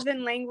the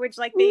elven language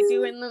like they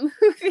do in the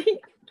movie.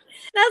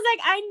 And I was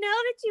like, I know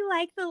that you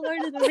like the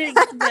Lord of the Rings,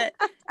 but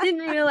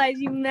didn't realize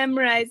you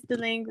memorized the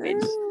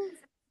language.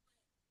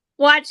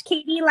 Watch,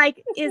 Katie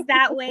like is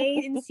that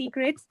way in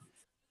secret.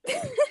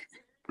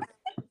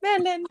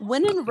 Brandon.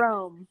 When in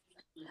Rome.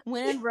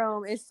 When in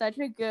Rome is such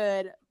a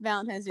good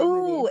Valentine's Day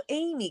movie. Ooh,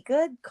 Amy,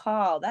 good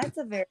call. That's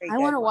a very good I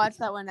want to one. watch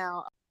that one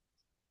now.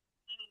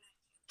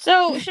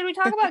 So should we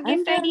talk about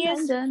gift ideas?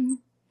 I'm done.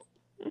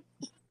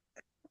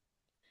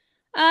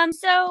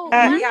 So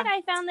one yeah. that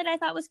I found that I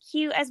thought was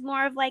cute as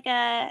more of like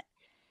a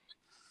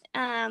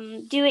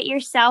do it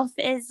yourself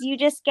is you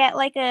just get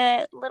like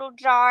a little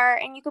jar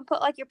and you can put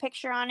like your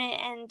picture on it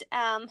and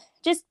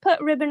just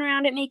put ribbon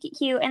around it, make it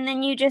cute, and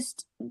then you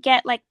just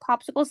get like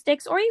popsicle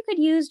sticks, or you could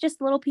use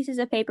just little pieces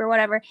of paper,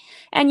 whatever,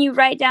 and you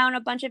write down a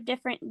bunch of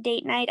different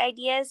date night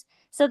ideas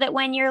so that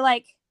when you're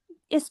like,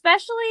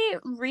 especially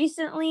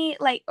recently,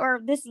 like, or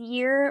this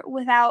year,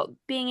 without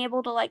being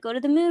able to like go to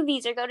the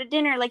movies or go to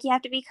dinner, like you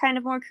have to be kind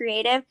of more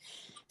creative.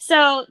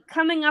 So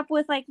coming up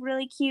with like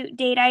really cute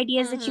date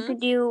ideas that you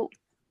could do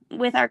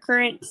with our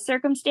current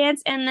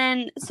circumstance, and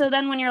then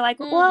when you're like,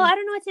 well, I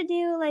don't know what to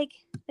do, like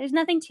there's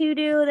nothing to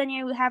do, then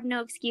you have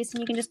no excuse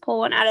and you can just pull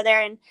one out of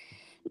there and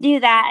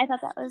do that. I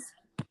thought that was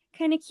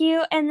kind of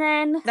cute. And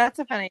then That's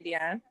a fun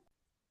idea.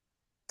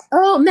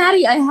 Oh,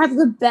 Maddie, I have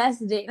the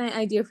best date night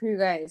idea for you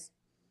guys.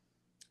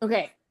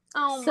 Okay.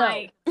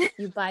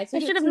 You buy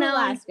tickets to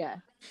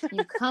Alaska.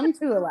 You come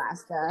to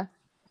Alaska.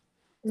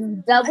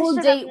 Double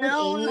date with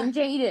Amy and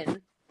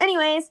Jaden.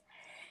 Anyways,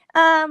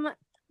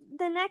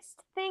 the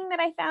next thing that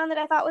I found that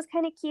I thought was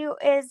kind of cute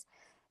is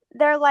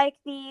they're like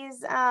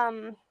these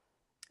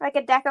like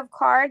a deck of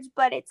cards,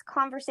 but it's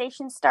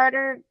conversation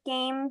starter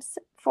games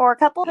for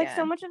couples. Yeah. Like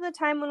so much of the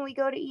time when we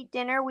go to eat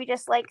dinner, we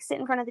just like sit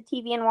in front of the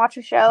TV and watch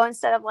a show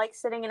instead of like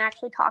sitting and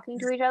actually talking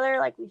to each other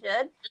like we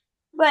should.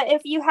 But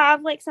if you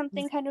have like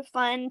something kind of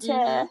fun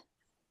to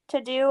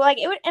do, like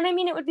it would, and I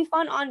mean it would be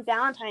fun on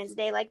Valentine's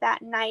Day, like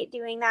that night,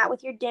 doing that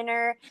with your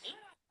dinner,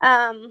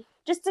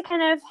 just to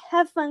kind of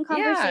have fun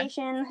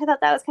conversation. Yeah. I thought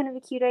that was kind of a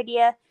cute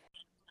idea.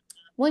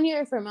 One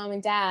year for Mom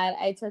and Dad,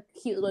 I took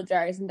cute little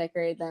jars and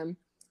decorated them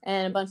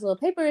and a bunch of little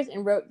papers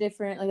and wrote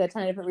different, like a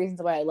ton of different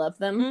reasons why I love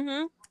them,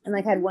 and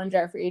like had one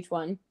jar for each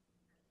one.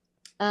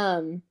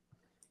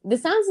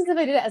 This sounds as if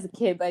I did it as a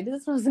kid, but I did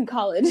this when I was in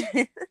college.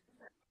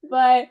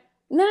 But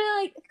then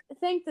I like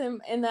thanked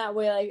them in that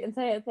way, like, and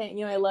say thank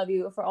you, I love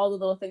you for all the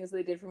little things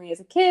they did for me as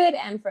a kid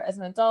and for as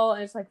an adult,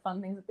 and just like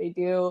fun things that they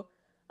do.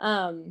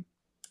 And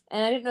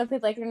I didn't know if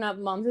they'd like it or not.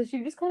 But Mom said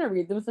she'd just kind of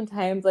read them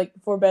sometimes, like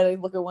before bed.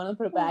 I'd look at one and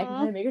put it back and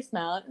kind of make her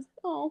smile. And I was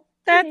like, oh,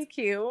 that's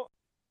cute.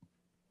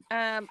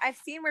 I've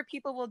seen where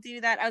people will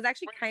do that. I was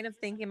actually kind of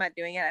thinking about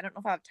doing it. I don't know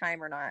if I have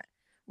time or not.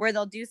 Where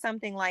they'll do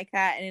something like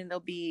that, and it'll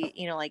be,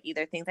 you know, like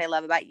either things I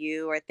love about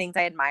you or things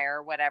I admire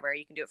or whatever.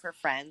 You can do it for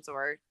friends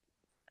or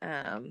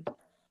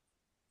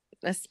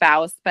a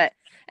spouse,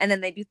 and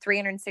then they do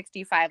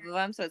 365 of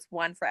them, so it's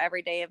one for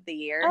every day of the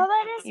year. Oh,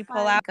 that is you fun.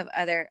 Pull out of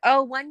other.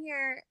 Oh, 1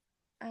 year,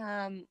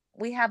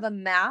 we have a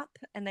map,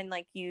 and then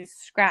like you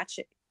scratch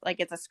it,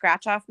 like it's a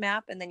scratch off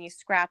map, and then you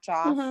scratch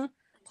off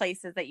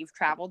places that you've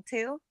traveled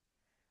to,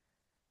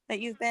 that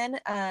you've been.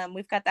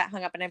 We've got that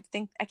hung up, and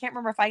I can't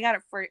remember if I got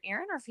it for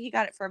Aaron or if he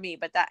got it for me,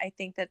 but I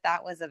think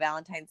that was a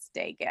Valentine's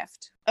Day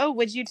gift. Oh,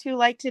 would you two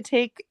like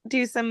to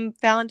do some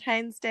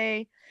Valentine's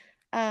Day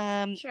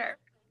sure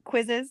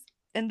quizzes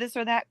and this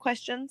or that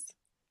questions?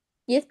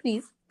 Yes,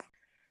 please.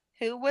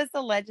 Who was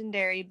the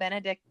legendary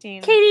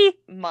Benedictine Katie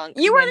monk?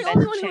 You were the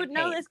only one who would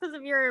know this because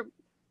of your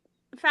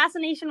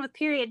fascination with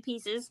period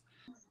pieces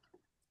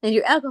and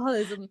your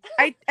alcoholism.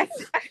 I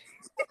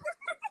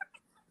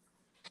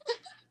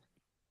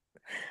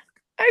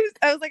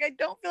was like, I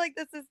don't feel like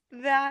this is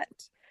that.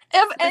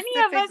 Of any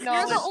of us,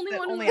 you're the only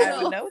one who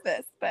I would know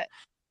this, but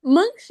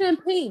Monk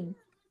Champagne.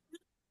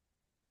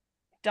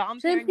 Dom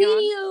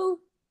Perignon.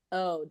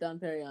 Oh, Dom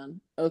Perignon.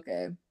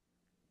 Okay.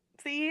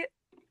 See,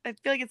 I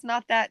feel like it's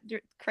not that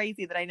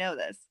crazy that I know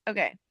this.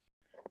 Okay.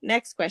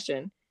 Next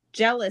question.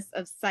 Jealous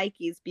of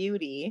Psyche's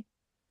beauty,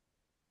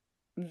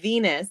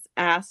 Venus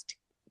asked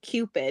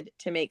Cupid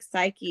to make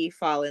Psyche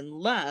fall in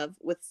love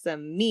with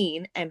some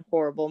mean and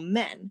horrible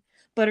men,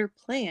 but her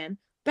plan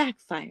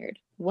backfired.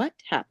 what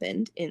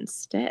happened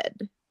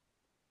instead?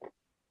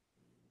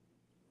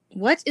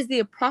 What is the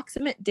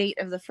approximate date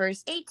of the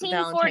first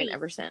 1840. Valentine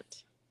ever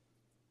sent?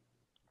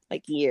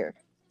 Like year.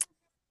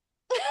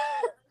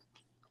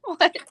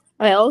 What?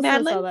 I also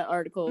Madeline? saw that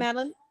article.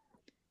 Madeline,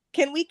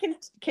 can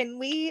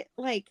we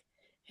like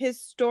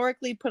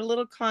historically put a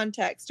little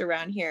context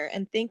around here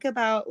and think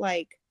about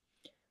like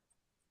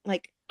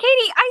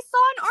Katie, I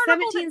saw an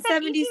article that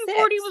said 1776.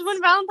 1840 was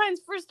when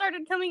Valentine's first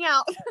started coming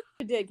out.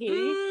 You did,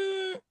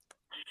 Katie.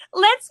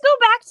 Let's go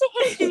back to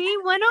history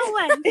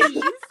 101,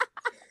 please.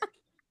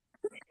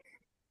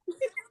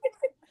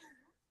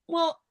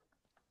 Well,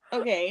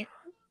 okay.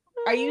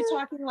 Are you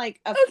talking like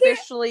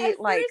officially at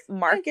like first,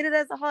 marketed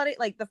as a holiday?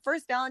 Like the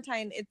first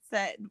Valentine it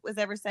said was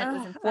ever sent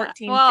was in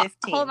 1415. Well,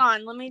 hold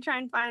on. Let me try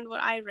and find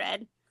what I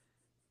read.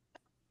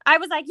 I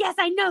was like, yes,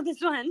 I know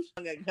this one.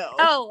 Long ago.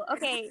 Oh,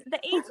 okay. The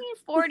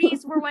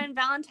 1840s were when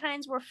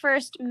Valentines were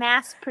first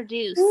mass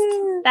produced.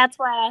 That's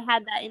why I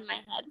had that in my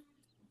head.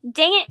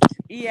 Dang it.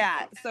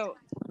 Yeah. So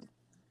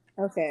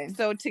Okay.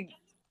 so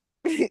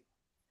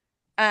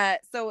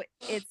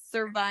it's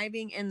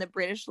surviving in the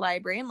British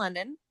Library in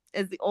London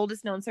is the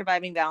oldest known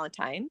surviving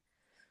Valentine,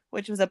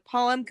 which was a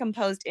poem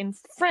composed in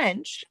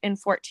French in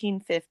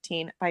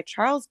 1415 by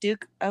Charles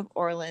Duke of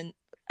Orleans.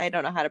 I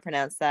don't know how to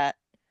pronounce that.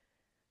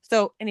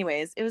 So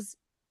anyways, it was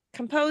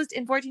composed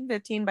in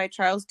 1415 by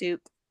Charles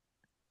Duke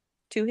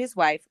to his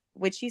wife,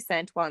 which he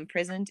sent while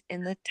imprisoned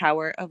in the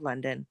Tower of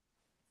London.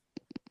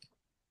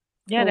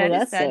 Yeah,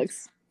 that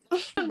sucks.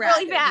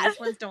 Really bad. These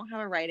ones don't have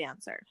a right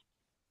answer.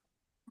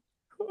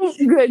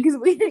 Good, because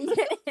we didn't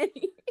get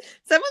any.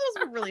 Some of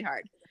those were really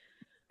hard.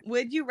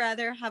 Would you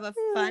rather have a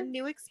fun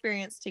new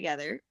experience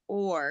together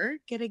or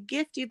get a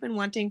gift you've been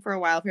wanting for a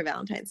while for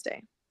Valentine's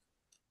Day?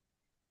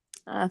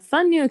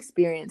 Fun new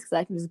experience, because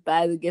I can just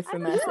buy the gift for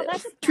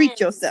myself. Treat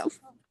yourself.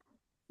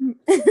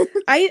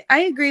 I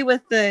agree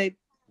with the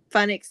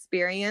fun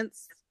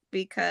experience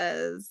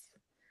because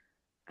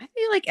I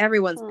feel like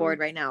everyone's bored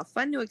right now.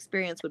 Fun new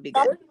experience would be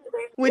good.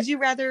 Would you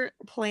rather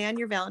plan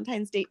your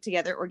Valentine's date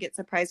together or get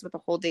surprised with a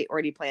whole date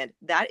already planned?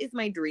 That is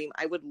my dream.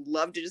 I would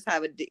love to just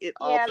have it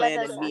all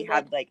planned and we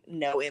have like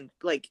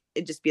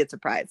it just be a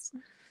surprise.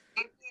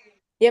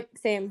 Yep,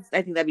 same.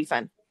 I think that'd be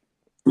fun.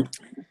 I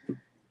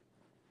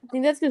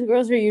think that's because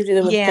girls are usually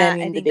the ones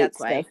planning the date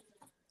stuff.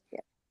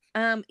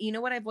 Yeah. You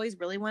know what I've always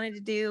really wanted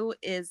to do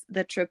is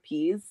the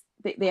trapeze.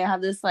 They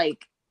have this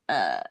like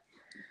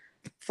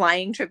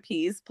flying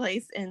trapeze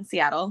place in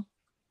Seattle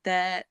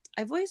that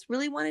I've always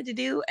really wanted to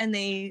do, and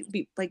they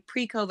be like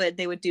pre-COVID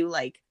they would do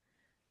like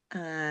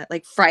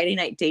Friday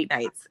night date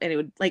nights, and it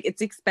would like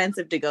it's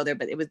expensive to go there,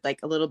 but it was like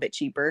a little bit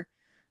cheaper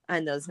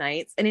on those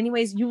nights. And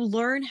anyways, you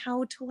learn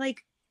how to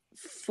like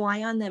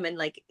fly on them and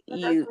like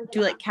you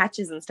do like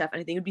catches and stuff,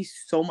 and I think it'd be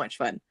so much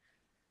fun.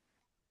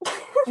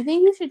 I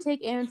think you should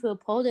take Aaron to a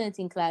pole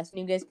dancing class and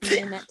you guys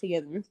can learn that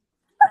together.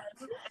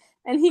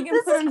 And he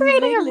can put on his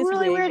weightless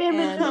wig and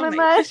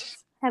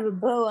have a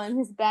bow on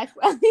his back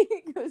while he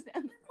goes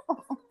down the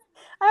pole.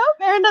 I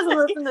hope Aaron doesn't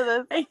listen to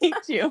this. I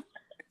hate you.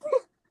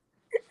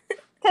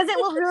 Because it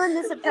will ruin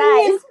the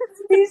surprise.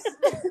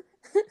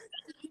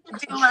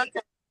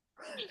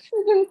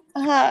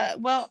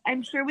 Well,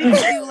 I'm sure we could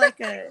do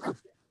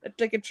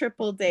like a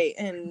triple date,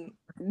 and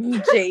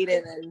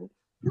Jaden and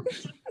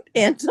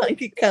Anton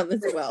could come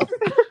as well.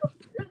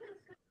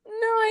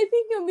 No, I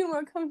think you'll be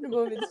more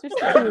comfortable if it's just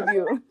the two of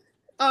you.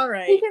 All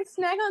right. You can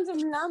snack on some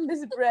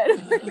lambus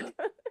bread.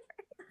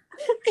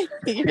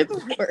 You're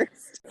the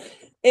worst.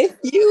 If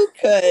you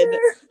could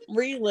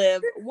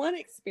relive one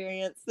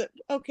experience that,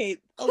 okay,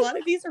 a lot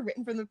of these are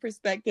written from the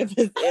perspective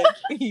as if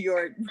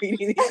you're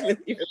reading these with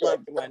your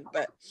loved one,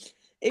 but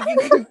if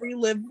you could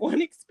relive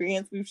one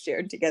experience we've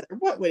shared together,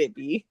 what would it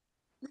be?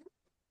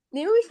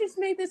 Maybe we should just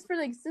make this for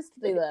like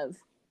sisterly love.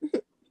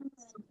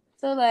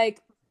 So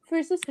like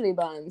for sisterly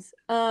bonds.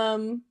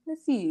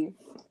 Let's see.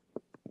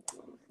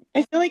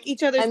 I feel like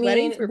each other's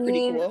weddings were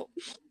pretty cool.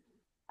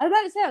 I was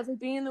about to say, I was like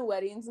being in the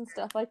weddings and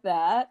stuff like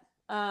that.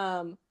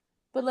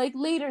 But like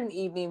later in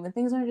the evening when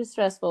things aren't just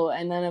stressful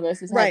and none of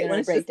us is having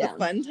a breakdown. Right,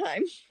 when it's just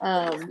a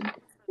fun time.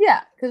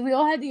 Yeah, because we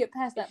all had to get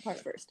past that part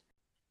first.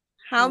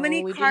 How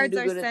many cards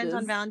are sent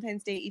on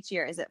Valentine's Day each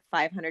year? Is it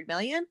 500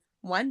 million,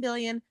 1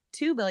 billion,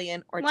 2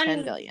 billion, or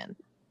 10 billion?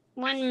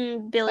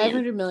 1 billion.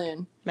 500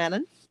 million.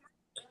 Madeline?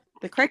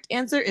 The correct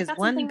answer is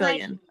 1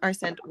 billion are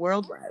sent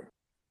worldwide.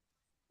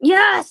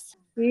 Yes!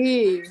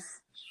 Jeez.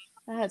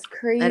 That's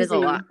crazy. That is a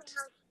lot.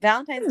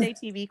 Valentine's Day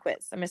TV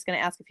quiz. I'm just going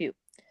to ask a few.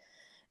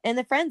 In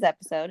the Friends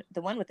episode,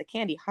 the one with the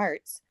candy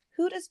hearts,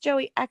 who does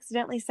Joey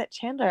accidentally set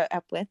Chandler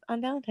up with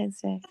on Valentine's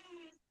Day?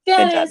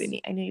 Good job,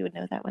 Amy. I knew you would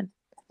know that one.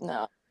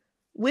 No.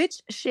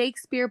 Which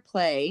Shakespeare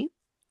play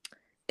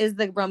is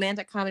the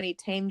romantic comedy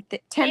 10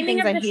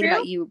 Things I Hate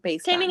About You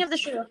based on? Taming of the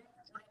Shrew.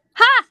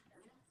 Ha!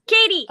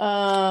 Katie!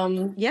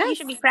 Yes. You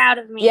should be proud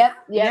of me. Yep.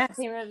 Yes.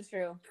 Taming of the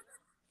Shrew.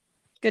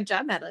 Good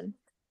job, Madeline.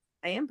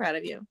 I am proud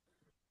of you.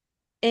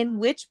 In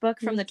which book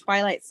from the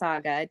Twilight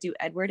Saga do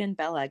Edward and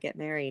Bella get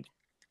married?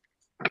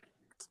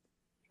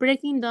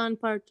 Breaking Dawn,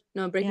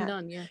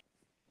 yeah.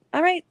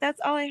 All right, that's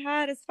all I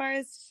had as far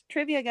as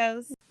trivia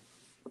goes.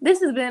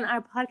 This has been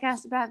our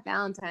podcast about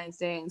Valentine's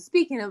Day. And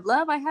speaking of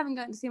love, I haven't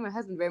gotten to see my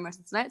husband very much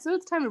tonight, so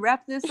it's time to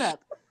wrap this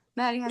up.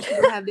 Maddie has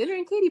to go have dinner,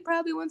 and Katie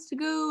probably wants to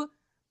go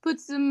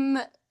put some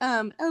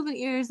elven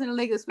ears and a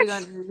Legolas wig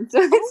on. So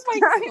it's my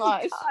time to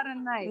gosh. call it a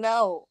night.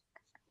 No.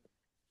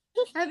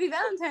 Happy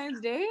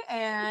Valentine's Day,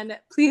 and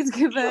please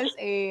give us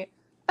a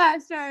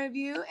 5-star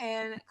review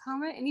and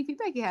comment any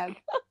feedback you have.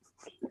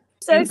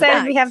 So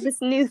excited we have this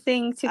new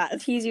thing to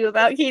tease you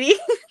about, Katie.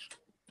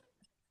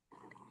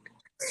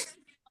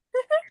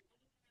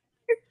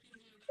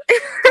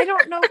 I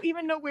don't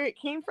even know where it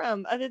came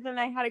from, other than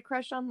I had a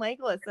crush on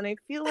Legolas, and I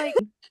feel like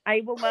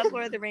I will love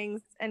Lord of the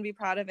Rings and be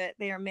proud of it.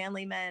 They are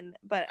manly men,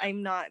 but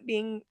I'm not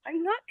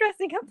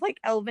dressing up like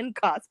elven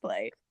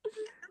cosplay.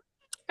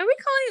 Are we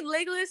calling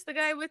Legolas the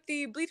guy with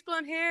the bleach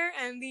blonde hair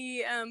and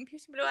the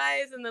piercing blue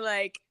eyes and the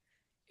like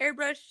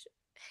airbrush?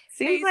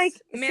 Seems like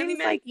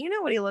you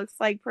know what he looks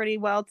like pretty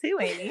well too,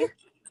 Amy.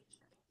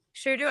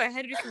 Sure do. I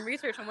had to do some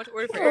research on what to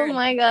order for Oh Aaron.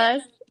 my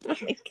gosh. Oh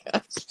my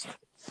gosh.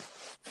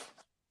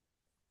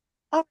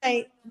 All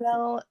right.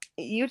 Well,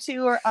 you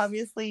two are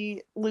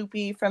obviously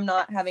loopy from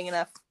not having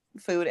enough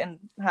food and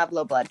have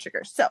low blood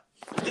sugar. So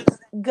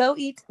go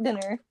eat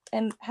dinner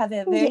and have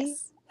a very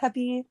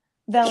happy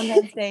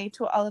Valentine's Day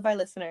to all of our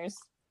listeners.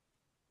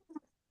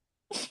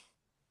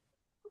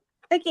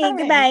 Okay,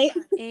 goodbye.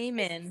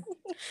 Amen.